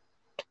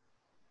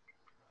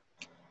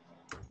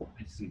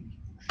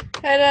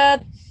 Hey,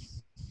 Dad.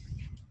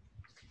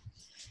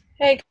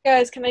 Hey,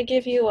 guys, can I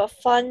give you a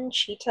fun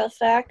cheetah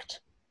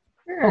fact?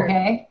 Sure.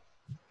 Okay.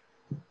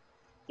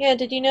 Yeah,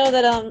 did you know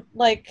that,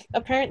 like,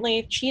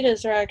 apparently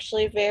cheetahs are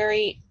actually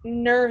very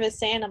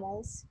nervous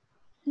animals.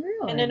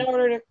 Really? And in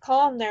order to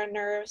calm their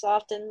nerves,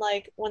 often,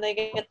 like, when they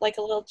get, like,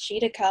 a little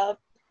cheetah cub,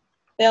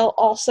 they'll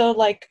also,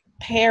 like,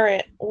 pair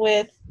it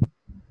with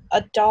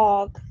a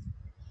dog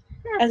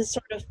as a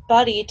sort of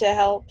buddy to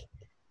help,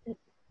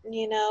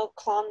 you know,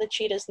 calm the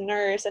cheetah's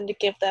nerves and to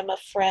give them a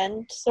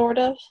friend, sort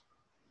of.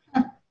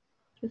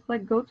 Just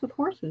like goats with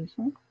horses,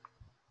 huh?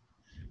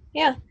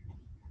 Yeah.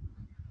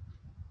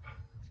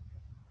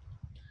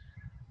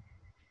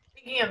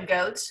 Speaking of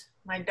goats,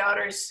 my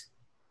daughter's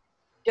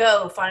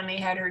doe finally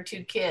had her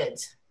 2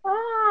 kids.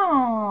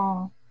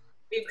 Oh.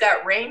 We've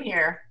got rain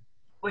here.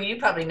 Well, you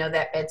probably know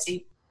that,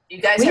 Betsy.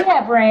 You guys We have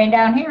have rain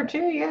down here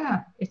too,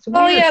 yeah. It's weird.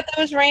 Oh, yeah, that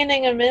was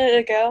raining a minute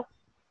ago.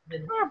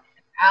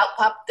 out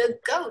popped the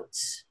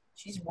goats.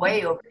 She's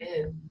way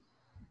overdue.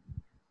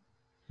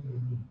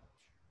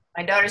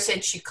 My daughter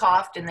said she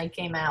coughed and they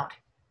came out.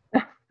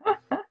 Well,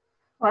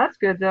 that's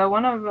good though.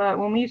 One of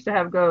when we used to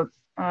have goats,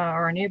 or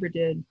our neighbor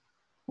did,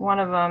 one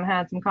of them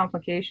had some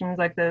complications.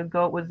 Like the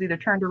goat was either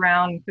turned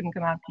around and couldn't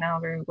come out of the canal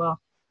very well,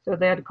 so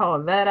they had to call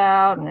a vet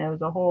out, and it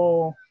was a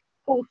whole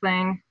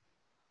thing.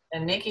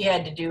 And Nikki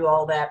had to do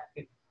all that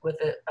with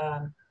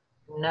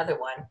another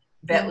one.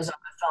 Vet was on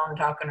the phone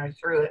talking her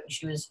through it, and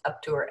she was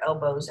up to her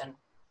elbows in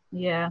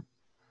Yeah.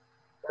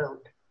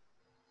 goat.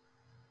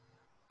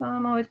 So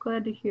I'm always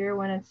glad to hear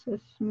when it's a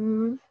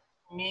smooth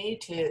Me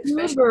too,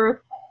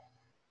 birth.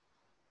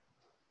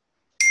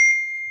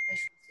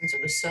 especially since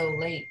it was so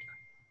late.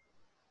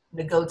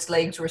 The goat's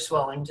legs were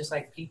swelling just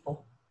like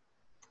people.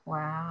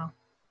 Wow.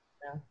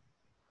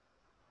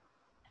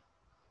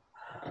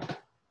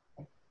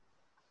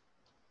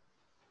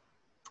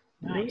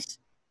 Nice.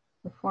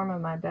 The form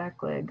of my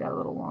back leg got a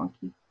little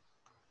wonky.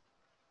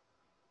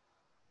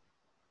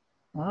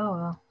 Oh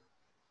well.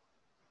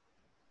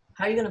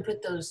 How are you going to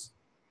put those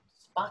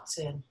spots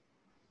in?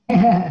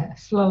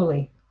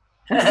 Slowly.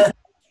 I'm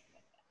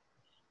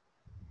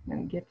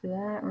gonna get to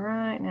that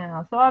right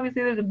now. So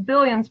obviously there's a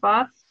billion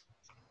spots.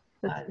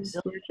 But since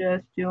we're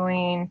just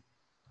doing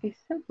a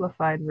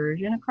simplified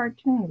version, a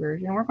cartoon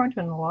version, we're going to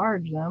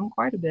enlarge them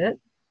quite a bit.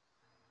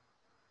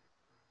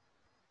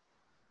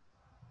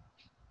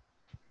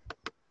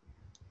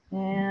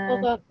 And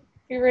Hold up.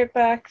 Be right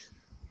back.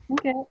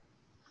 okay.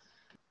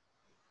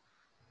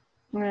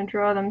 I'm going to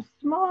draw them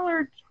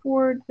smaller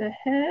toward the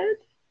head, a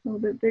little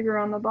bit bigger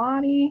on the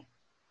body,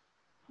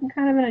 and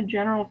kind of in a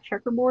general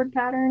checkerboard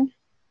pattern.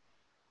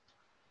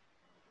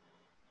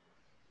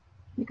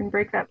 You can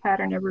break that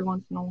pattern every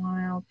once in a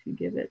while to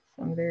give it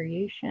some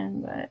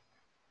variation, but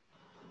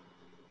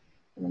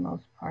for the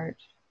most part,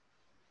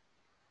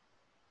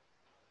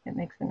 it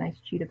makes a nice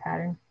cheetah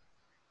pattern.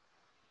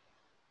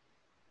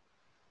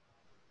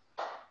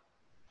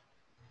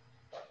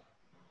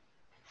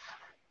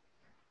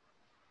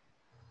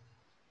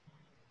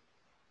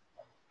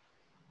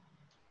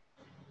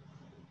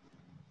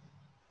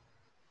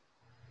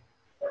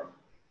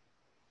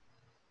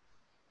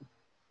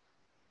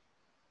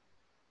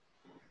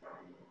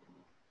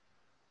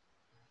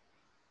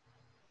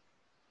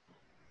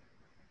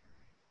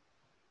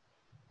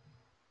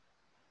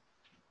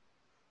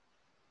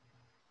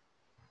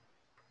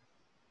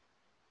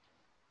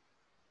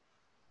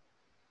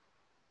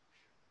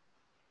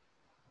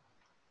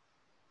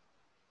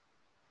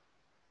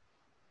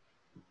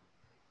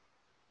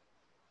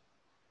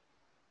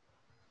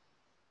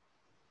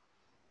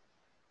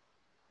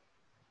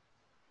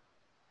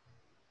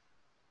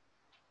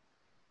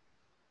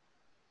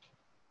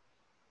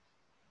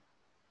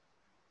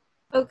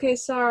 Okay,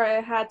 sorry, I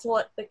had to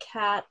let the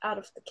cat out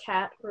of the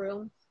cat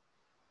room.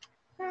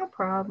 No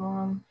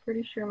problem.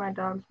 Pretty sure my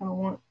dog's gonna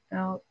want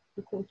out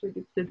the closer it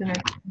gets to dinner.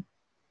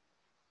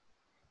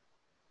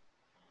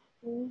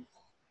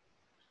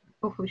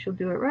 Hopefully she'll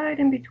do it right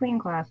in between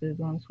classes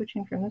when I'm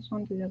switching from this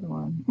one to the other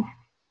one.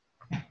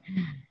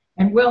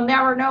 And we'll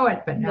never know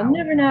it, but now. You'll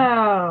never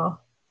know.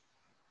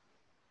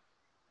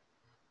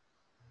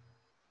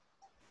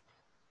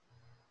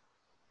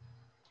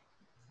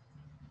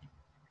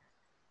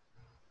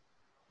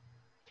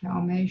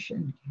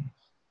 Dalmatian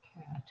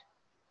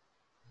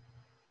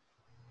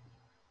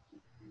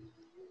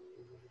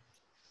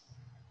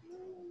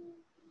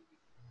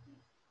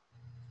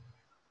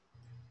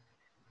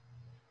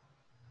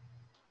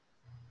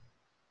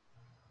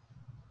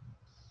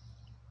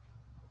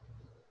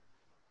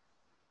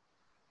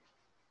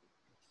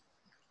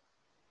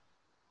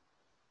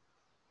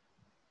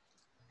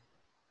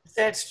Is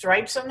that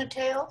stripes on the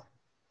tail?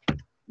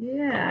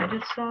 Yeah, I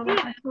just saw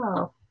that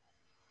myself.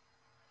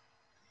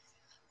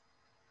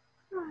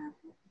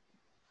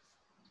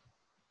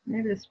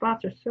 Maybe the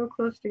spots are so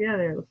close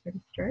together, it looks like a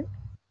stripe.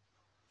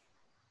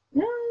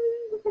 No,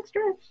 it looks like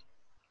stripes.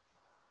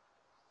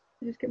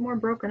 They just get more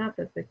broken up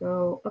as they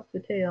go up the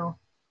tail.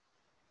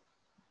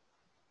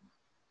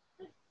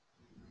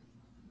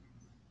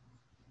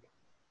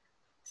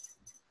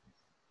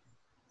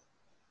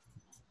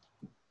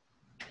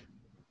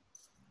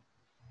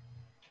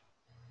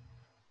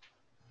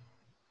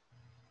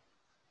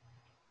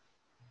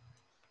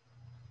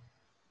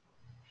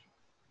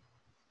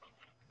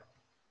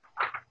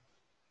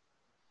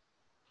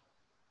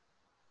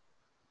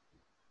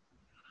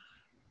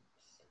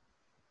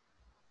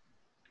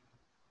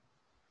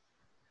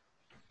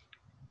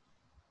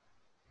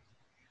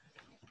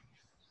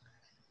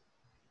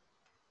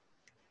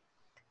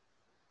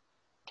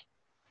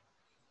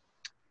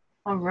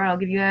 All right, I'll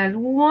give you guys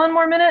 1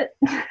 more minute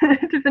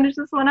to finish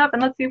this one up,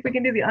 and let's see if we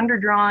can do the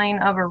underdrawing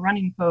of a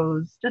running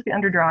pose. Just the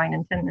underdrawing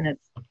in 10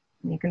 minutes.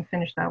 And you can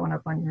finish that one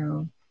up on your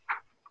own.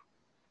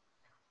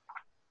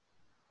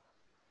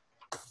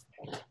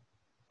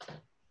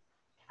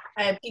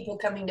 I have people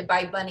coming to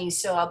buy bunnies,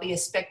 so I'll be a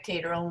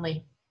spectator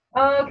only.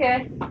 Oh,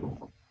 okay.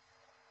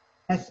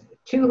 That's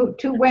two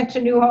went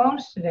to new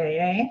homes today,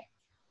 eh?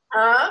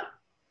 Huh?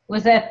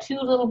 Was that 2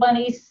 little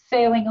bunnies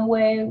sailing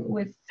away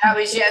with? That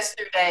was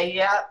yesterday.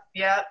 Yep,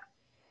 yep.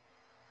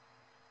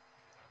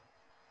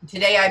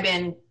 Today I've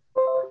been,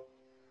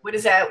 what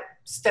is that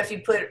stuff you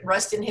put,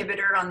 rust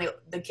inhibitor on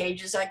the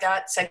cages I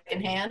got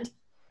secondhand?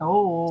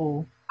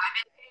 Oh.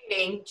 I've been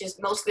painting, just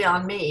mostly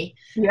on me.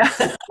 Yeah.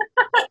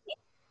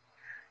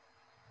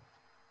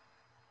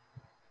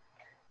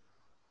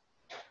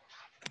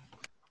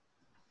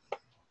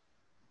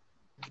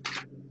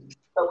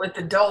 But with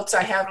adults,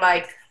 I have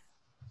like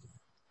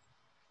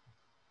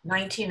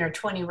 19 or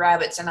 20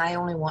 rabbits, and I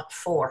only want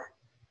 4.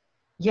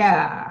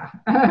 Yeah.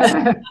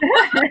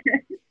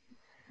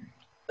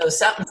 So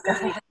something's got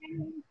to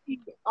happen.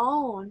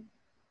 Own.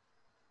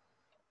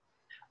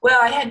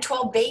 Well, I had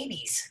 12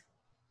 babies.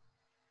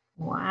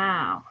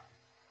 Wow.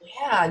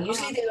 Yeah,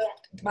 usually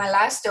my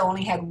last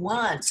only had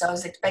 1, so I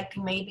was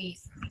expecting maybe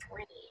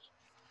 3.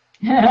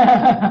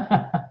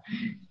 I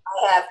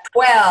have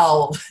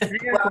 12.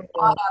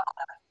 Well,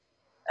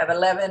 I have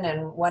 11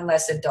 and 1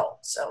 less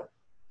adult, so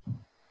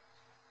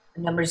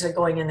the numbers are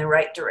going in the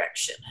right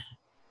direction.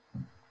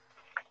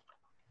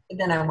 And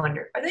then I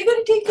wonder, are they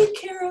going to take good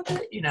care of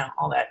it? You know,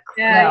 all that.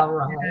 Yeah, Well,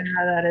 right. I know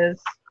how that is.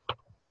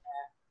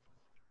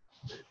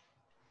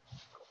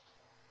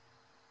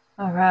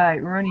 All right,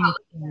 running.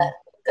 Look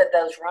at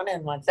those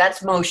run-in ones.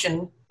 That's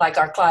motion, like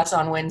our class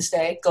on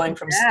Wednesday, going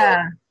from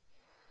Yeah.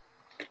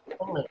 still.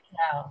 Holy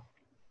cow.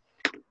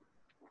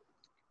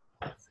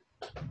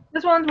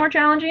 This one's more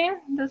challenging.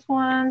 This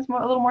one's a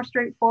little more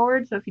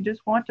straightforward. So if you just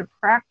want to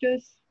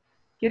practice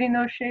getting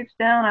those shapes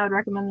down, I would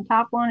recommend the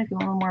top one. If you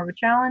want a little more of a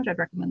challenge, I'd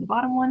recommend the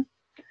bottom one.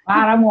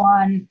 Bottom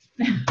one.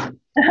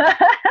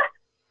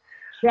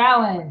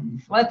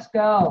 Challenge. Let's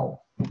go.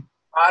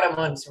 Bottom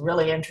one's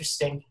really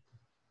interesting.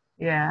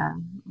 Yeah,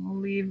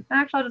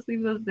 I'll just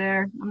leave those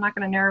there. I'm not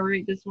going to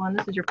narrate this one.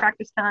 This is your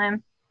practice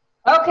time.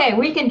 Okay,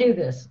 we can do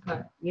this.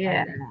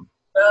 Yeah.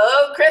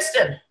 Oh,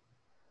 Kristen.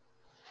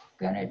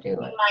 Gonna do it.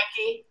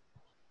 Mikey.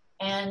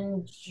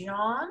 And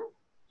John?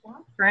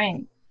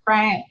 Frank.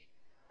 Frank.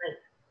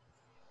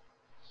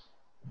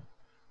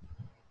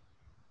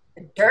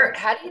 The dirt.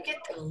 How do you get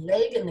the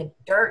leg in the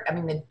dirt? I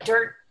mean, the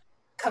dirt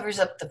covers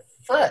up the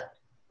foot.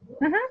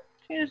 Mm-hmm.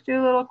 You just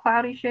do little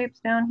cloudy shapes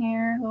down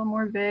here, a little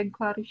more vague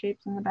cloudy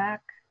shapes in the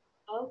back.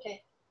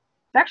 Okay.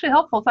 It's actually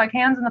helpful. It's like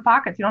hands in the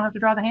pockets. You don't have to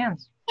draw the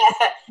hands.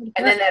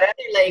 And then that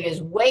other leg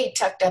is way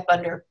tucked up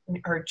under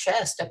her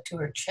chest, up to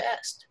her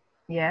chest.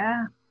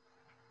 Yeah.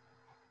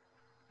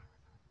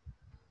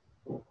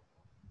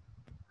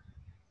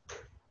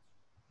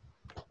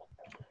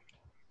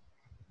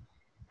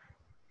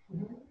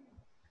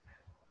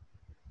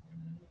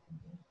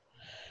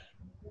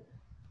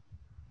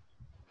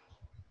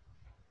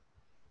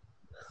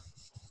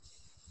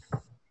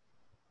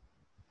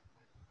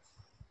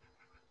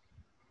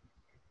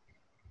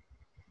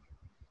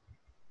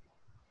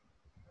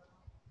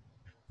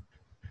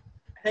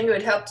 I think it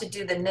would help to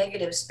do the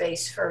negative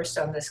space first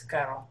on this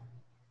cow.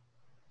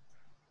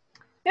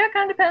 Yeah, it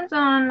kind of depends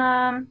on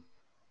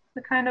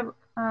the kind of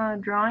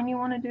drawing you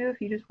want to do. If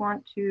you just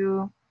want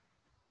to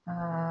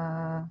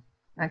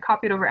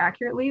copy it over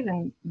accurately,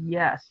 then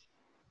yes,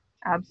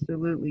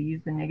 absolutely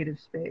use the negative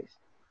space.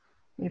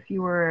 If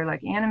you were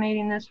like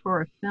animating this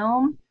for a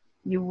film,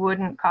 you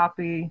wouldn't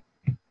copy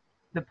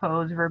the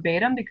pose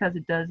verbatim because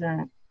it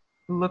doesn't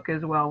look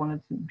as well when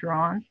it's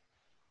drawn.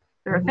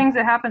 There are things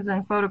that happens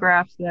in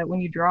photographs that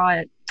when you draw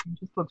it, it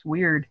just looks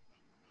weird.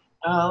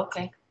 Oh,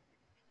 okay.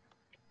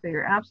 So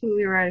you're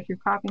absolutely right. If you're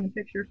copying the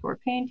picture for a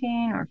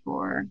painting or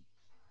for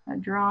a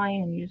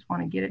drawing and you just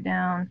want to get it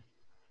down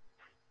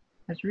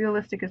as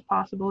realistic as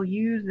possible,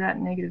 use that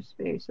negative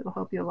space. It'll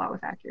help you a lot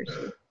with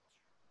accuracy.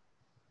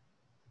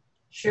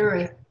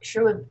 Sure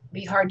would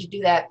be hard to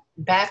do that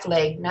back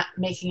leg, not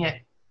making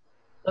it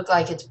look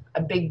like it's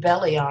a big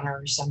belly on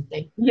her or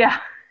something. Yeah.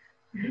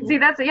 See,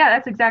 that's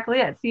exactly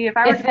it. See, if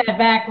I were It's that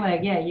back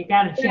leg. Yeah, you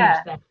got to change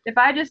that. If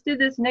I just did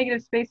this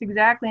negative space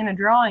exactly in a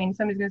drawing,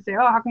 somebody's going to say,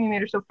 oh, how come you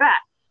made her so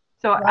fat?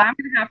 So Right. I'm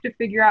going to have to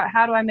figure out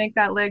how do I make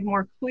that leg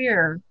more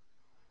clear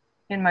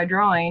in my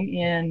drawing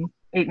in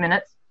 8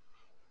 minutes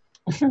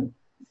so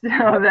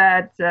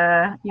that,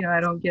 I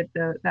don't get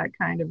that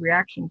kind of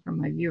reaction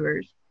from my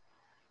viewers.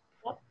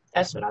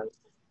 That's what I was.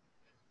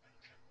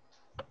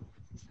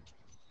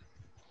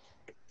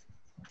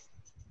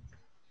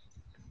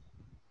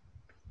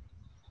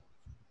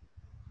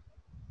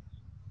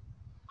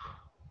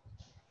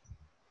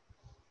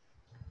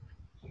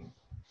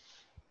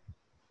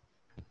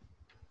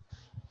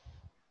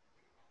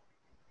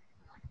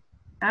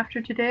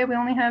 After today, we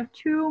only have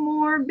 2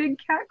 more big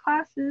cat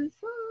classes.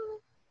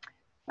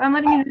 I'm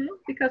letting you know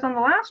because on the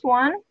last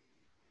one,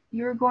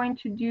 you're going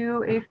to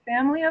do a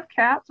family of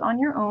cats on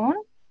your own.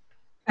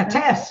 A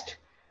test.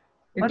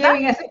 You're What's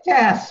giving us a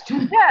test.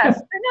 Yes,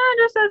 no,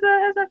 just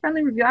as a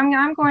friendly review. I mean,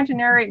 I'm going to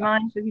narrate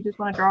mine, so if you just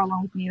want to draw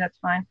along with me, that's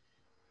fine.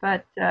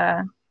 But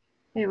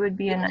it would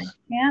be a nice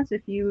chance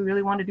if you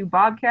really want to do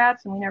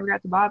bobcats, and we never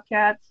got to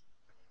bobcats,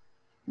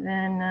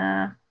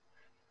 then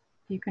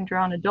you can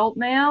draw an adult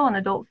male, an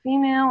adult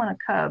female, and a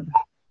cub.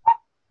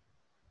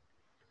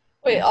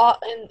 Wait,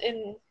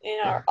 in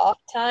our off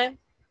time?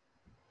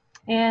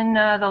 In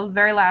the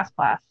very last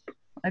class,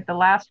 like the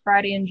last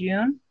Friday in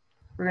June,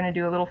 we're going to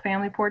do a little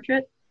family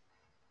portrait.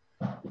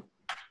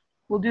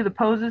 We'll do the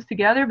poses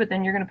together, but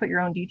then you're going to put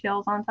your own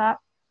details on top.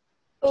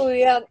 Oh,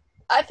 yeah.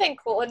 I think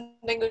one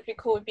thing would be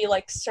cool would be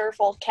like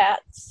serval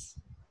cats.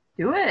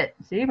 Do it.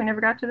 See, we never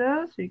got to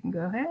those, so you can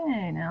go,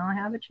 hey, now I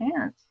have a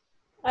chance.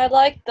 I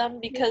like them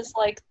because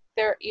like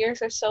their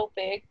ears are so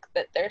big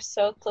that they're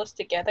so close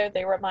together.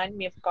 They remind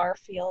me of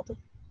Garfield.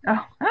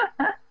 Oh.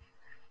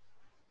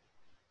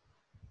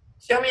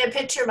 Show me a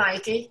picture,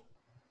 Mikey.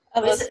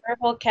 Of a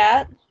serval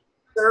cat?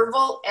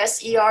 Serval,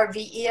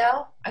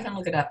 S-E-R-V-E-L? I can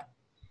look it up.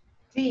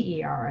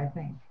 C-E-R, I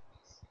think.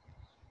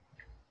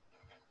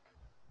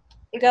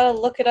 You gotta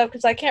look it up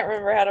because I can't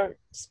remember how to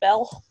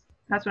spell.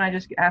 That's when I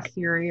just ask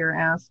Siri or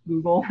ask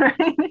Google.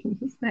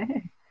 Just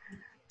say,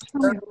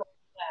 Serval cat.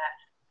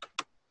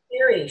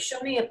 Siri, show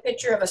me a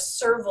picture of a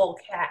serval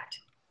cat.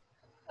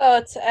 Oh,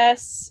 it's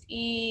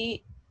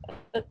S-E-R-V-A-L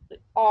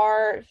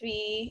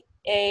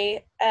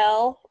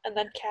and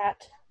then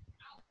cat.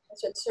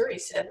 That's what Siri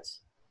says.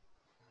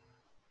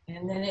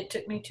 And then it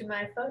took me to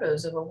my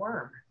photos of a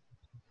worm.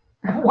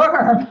 A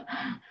worm.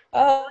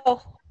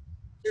 Oh.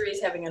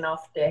 Siri's having an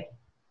off day.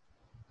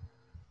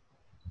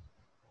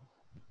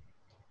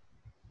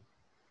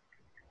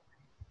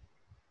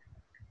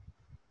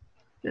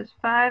 Just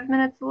 5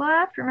 minutes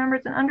left. Remember,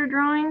 it's an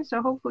underdrawing,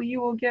 so hopefully you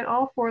will get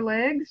all 4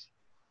 legs,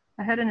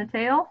 a head and a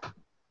tail.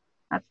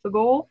 That's the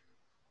goal.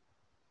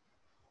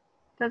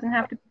 Doesn't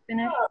have to be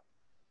finished. Oh,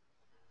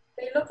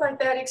 they look like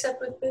that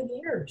except with big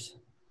ears.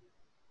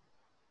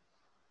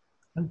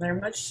 And they're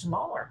much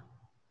smaller.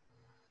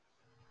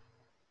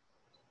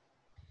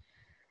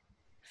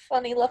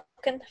 Funny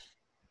looking.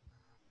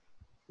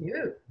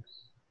 Cute.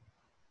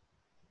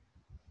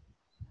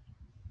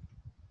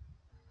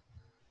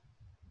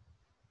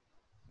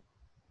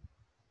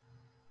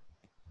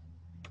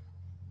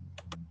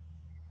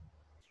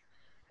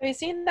 Have you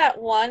seen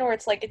that one where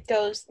it's like it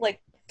goes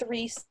like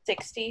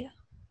 360?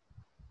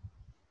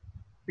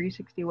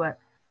 360 what?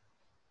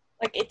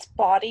 Like its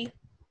body.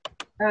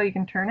 Oh, you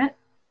can turn it?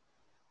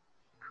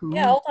 Cool.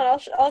 Yeah, hold on.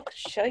 I'll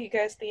show you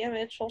guys the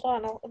image. Hold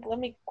on. Let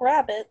me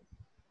grab it.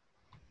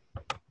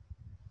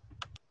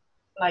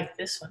 Like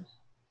this one.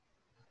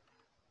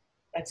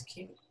 That's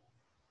cute.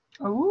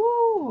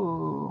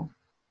 Ooh.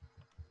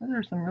 Those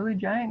are some really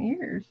giant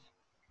ears.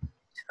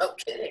 No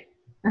kidding.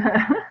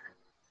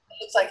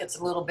 It looks like it's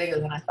a little bigger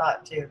than I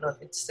thought too. Look,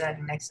 it's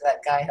standing next to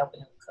that guy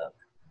helping him cook.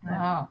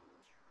 Wow.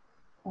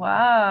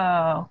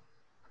 Wow.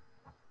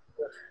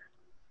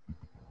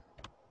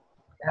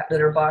 That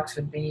litter box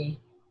would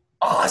be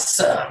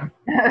awesome.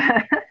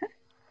 This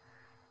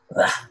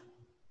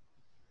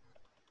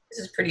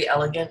is pretty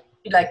elegant.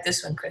 You like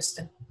this one,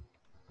 Kristen?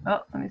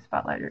 Oh, let me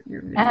spotlight your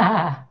video.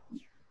 Ah.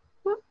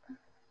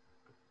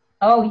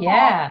 Oh,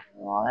 yeah.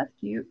 Oh, that's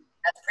cute.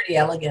 That's pretty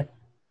elegant.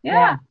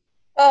 Yeah.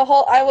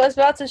 Oh, I was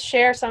about to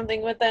share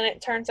something, but then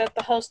it turns out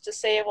the host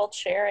disabled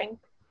sharing.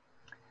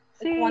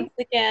 See, Once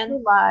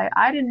again. lie.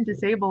 I didn't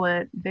disable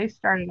it. They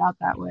started out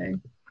that way.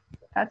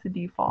 That's a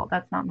default.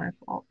 That's not my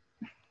fault.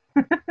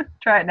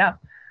 Try it now.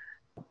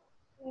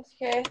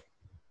 Okay.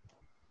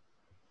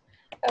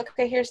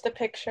 Okay, here's the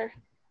picture.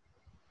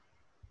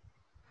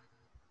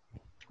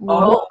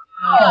 Whoa.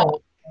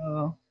 Oh,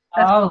 Oh,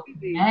 that's oh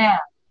crazy. man.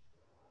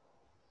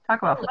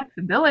 Talk about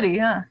flexibility,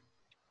 huh?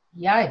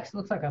 Yikes.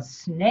 Looks like a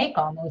snake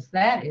almost.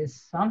 That is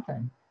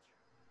something.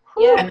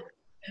 Yeah.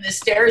 And the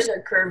stairs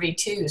are curvy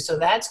too, so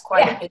that's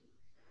quite a bit.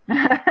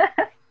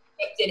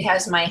 It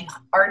has my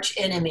arch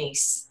enemy,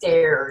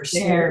 stairs.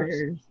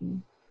 Stairs.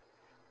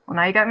 Well,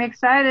 now you got me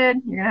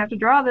excited. You're going to have to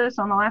draw this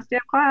on the last day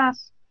of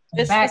class.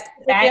 Back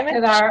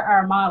to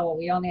our model.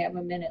 We only have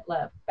a minute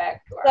left.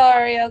 Back to our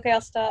Sorry, okay, I'll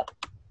stop.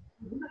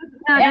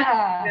 No,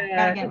 yeah,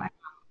 gotta get my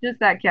just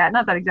that cat.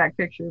 Not that exact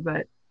picture,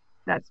 but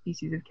that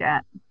species of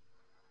cat.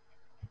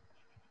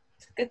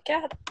 It's a good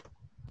cat.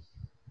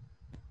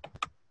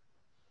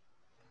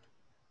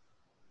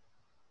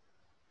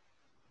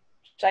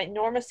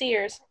 Ginormous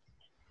ears.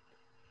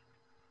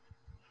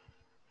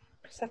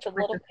 Such a Like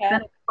little the cat.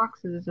 fennec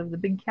foxes of the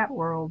big cat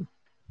world.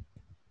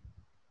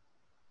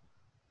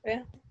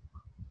 Yeah.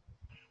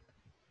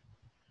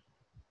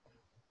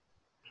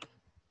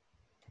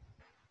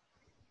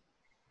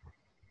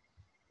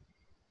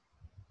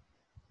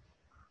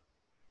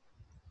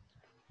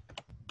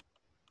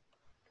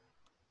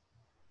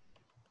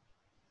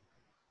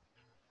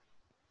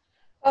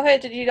 Okay,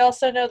 did you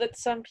also know that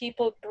some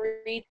people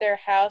breed their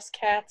house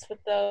cats with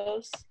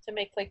those to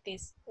make like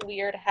these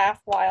weird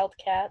half wild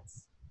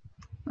cats?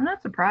 I'm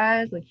not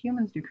surprised. Like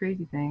humans do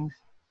crazy things.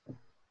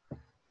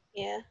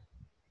 Yeah.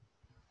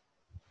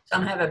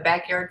 Some have a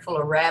backyard full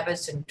of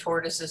rabbits and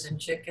tortoises and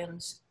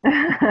chickens.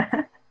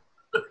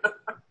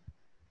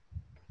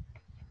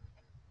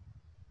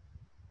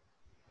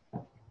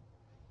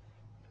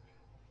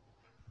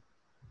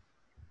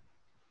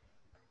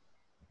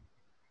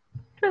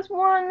 Just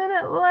 1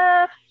 minute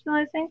left, so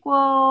I think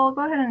we'll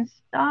go ahead and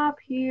stop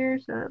here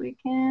so that we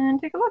can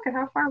take a look at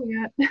how far we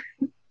got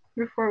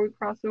before we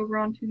cross over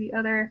onto the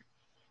other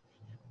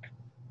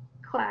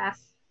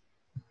class.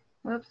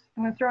 Whoops,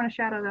 I'm gonna throw in a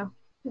shadow though,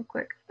 real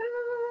quick.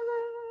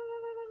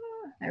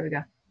 There we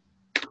go.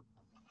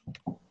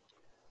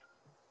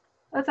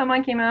 That's how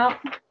mine came out.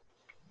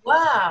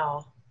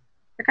 Wow.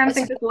 I kind of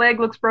think this leg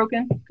looks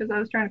broken because I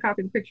was trying to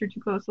copy the picture too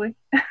closely.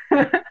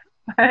 But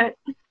well,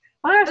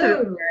 there's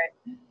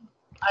right.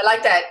 I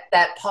like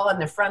that paw in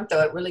the front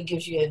though. It really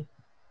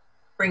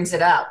brings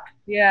it out.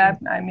 Yeah,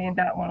 I made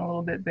that one a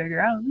little bit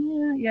bigger.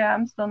 Yeah,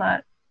 I'm still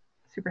not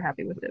super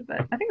happy with it,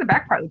 but I think the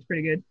back part looks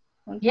pretty good.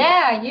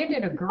 Yeah, you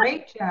did a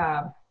great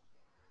job.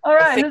 All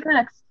right, who's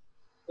next?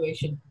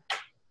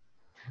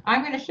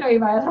 I'm going to show you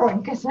my other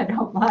one because I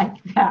don't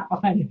like that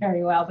one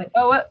very well. But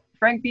what?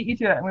 Frank beat you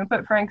to it. I'm going to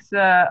put Frank's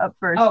up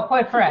first. Oh,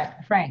 put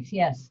Frank's,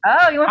 yes.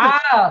 Oh, you want to?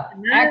 Oh,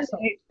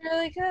 excellent.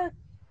 Really good.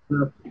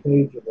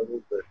 Page a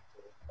little bit.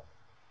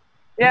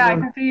 Yeah, I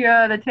can see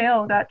the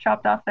tail got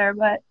chopped off there,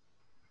 but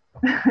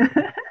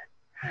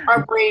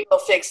our brain will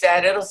fix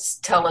that. It'll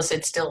tell us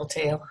it's still a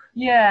tail.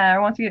 Yeah,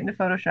 or once you get into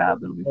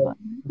Photoshop, it'll be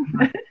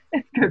fun.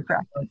 It's good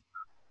practice.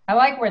 I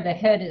like where the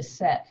head is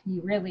set.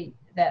 You really,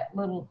 that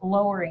little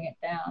lowering it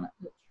down,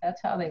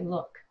 that's how they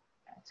look.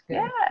 That's good.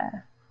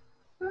 Yeah,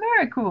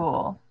 very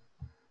cool.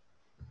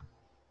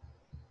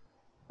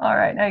 All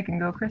right, now you can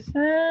go,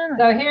 Kristen.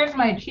 So here's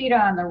my cheetah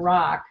on the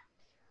rock.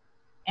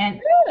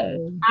 And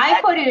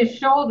I put his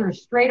shoulder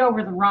straight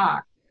over the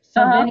rock. So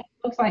then it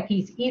looks like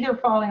he's either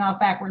falling off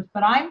backwards,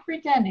 but I'm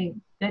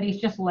pretending that he's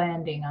just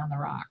landing on the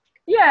rock.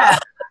 Yeah.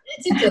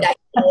 It's a good idea.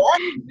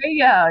 There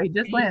you go. He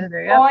just landed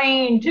there. He's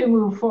going to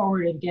move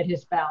forward and get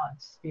his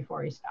balance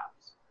before he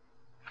stops.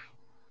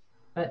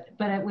 But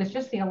it was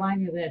just the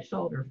alignment of that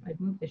shoulder. If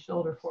I'd moved the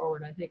shoulder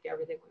forward, I think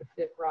everything would have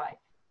fit right.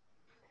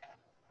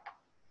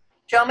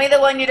 Show me the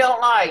one you don't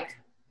like.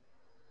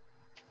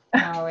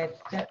 No, it's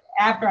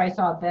after I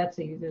saw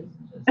Betsy. This is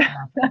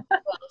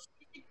just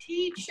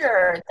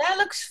Teacher, that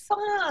looks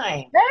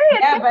fine. Hey,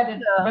 yeah,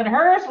 but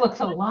hers looks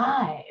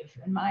alive,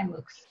 and mine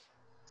looks.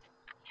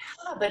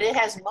 Yeah, but it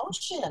has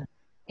motion.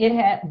 It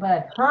had,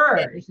 but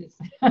hers is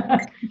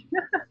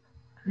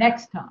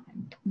next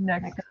time.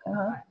 Next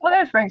time. Well,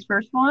 there's Frank's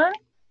first one.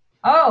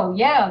 Oh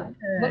yeah,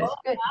 looks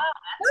good.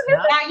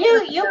 Wow, Now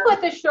you put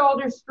the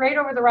shoulder straight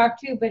over the rock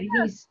too, but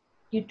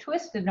you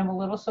twisted him a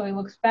little so he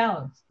looks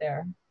balanced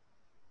there.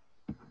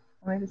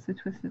 Maybe it's the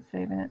twisted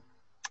saving it.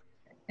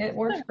 It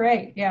works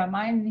great. Yeah,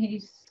 mine,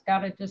 he's got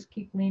to just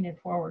keep leaning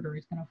forward or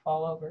he's going to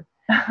fall over.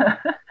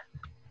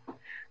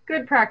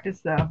 Good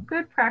practice, though.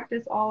 Good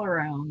practice all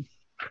around.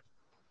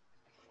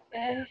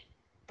 Okay.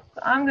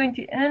 So I'm going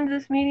to end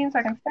this meeting so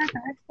I can start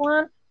the next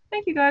one.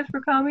 Thank you guys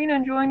for coming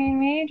and joining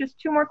me. Just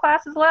 2 more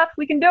classes left.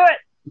 We can do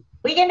it.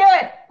 We can do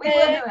it. We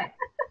will do it.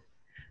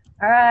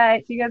 All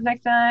right. See you guys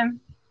next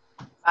time.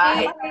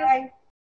 Bye. Bye.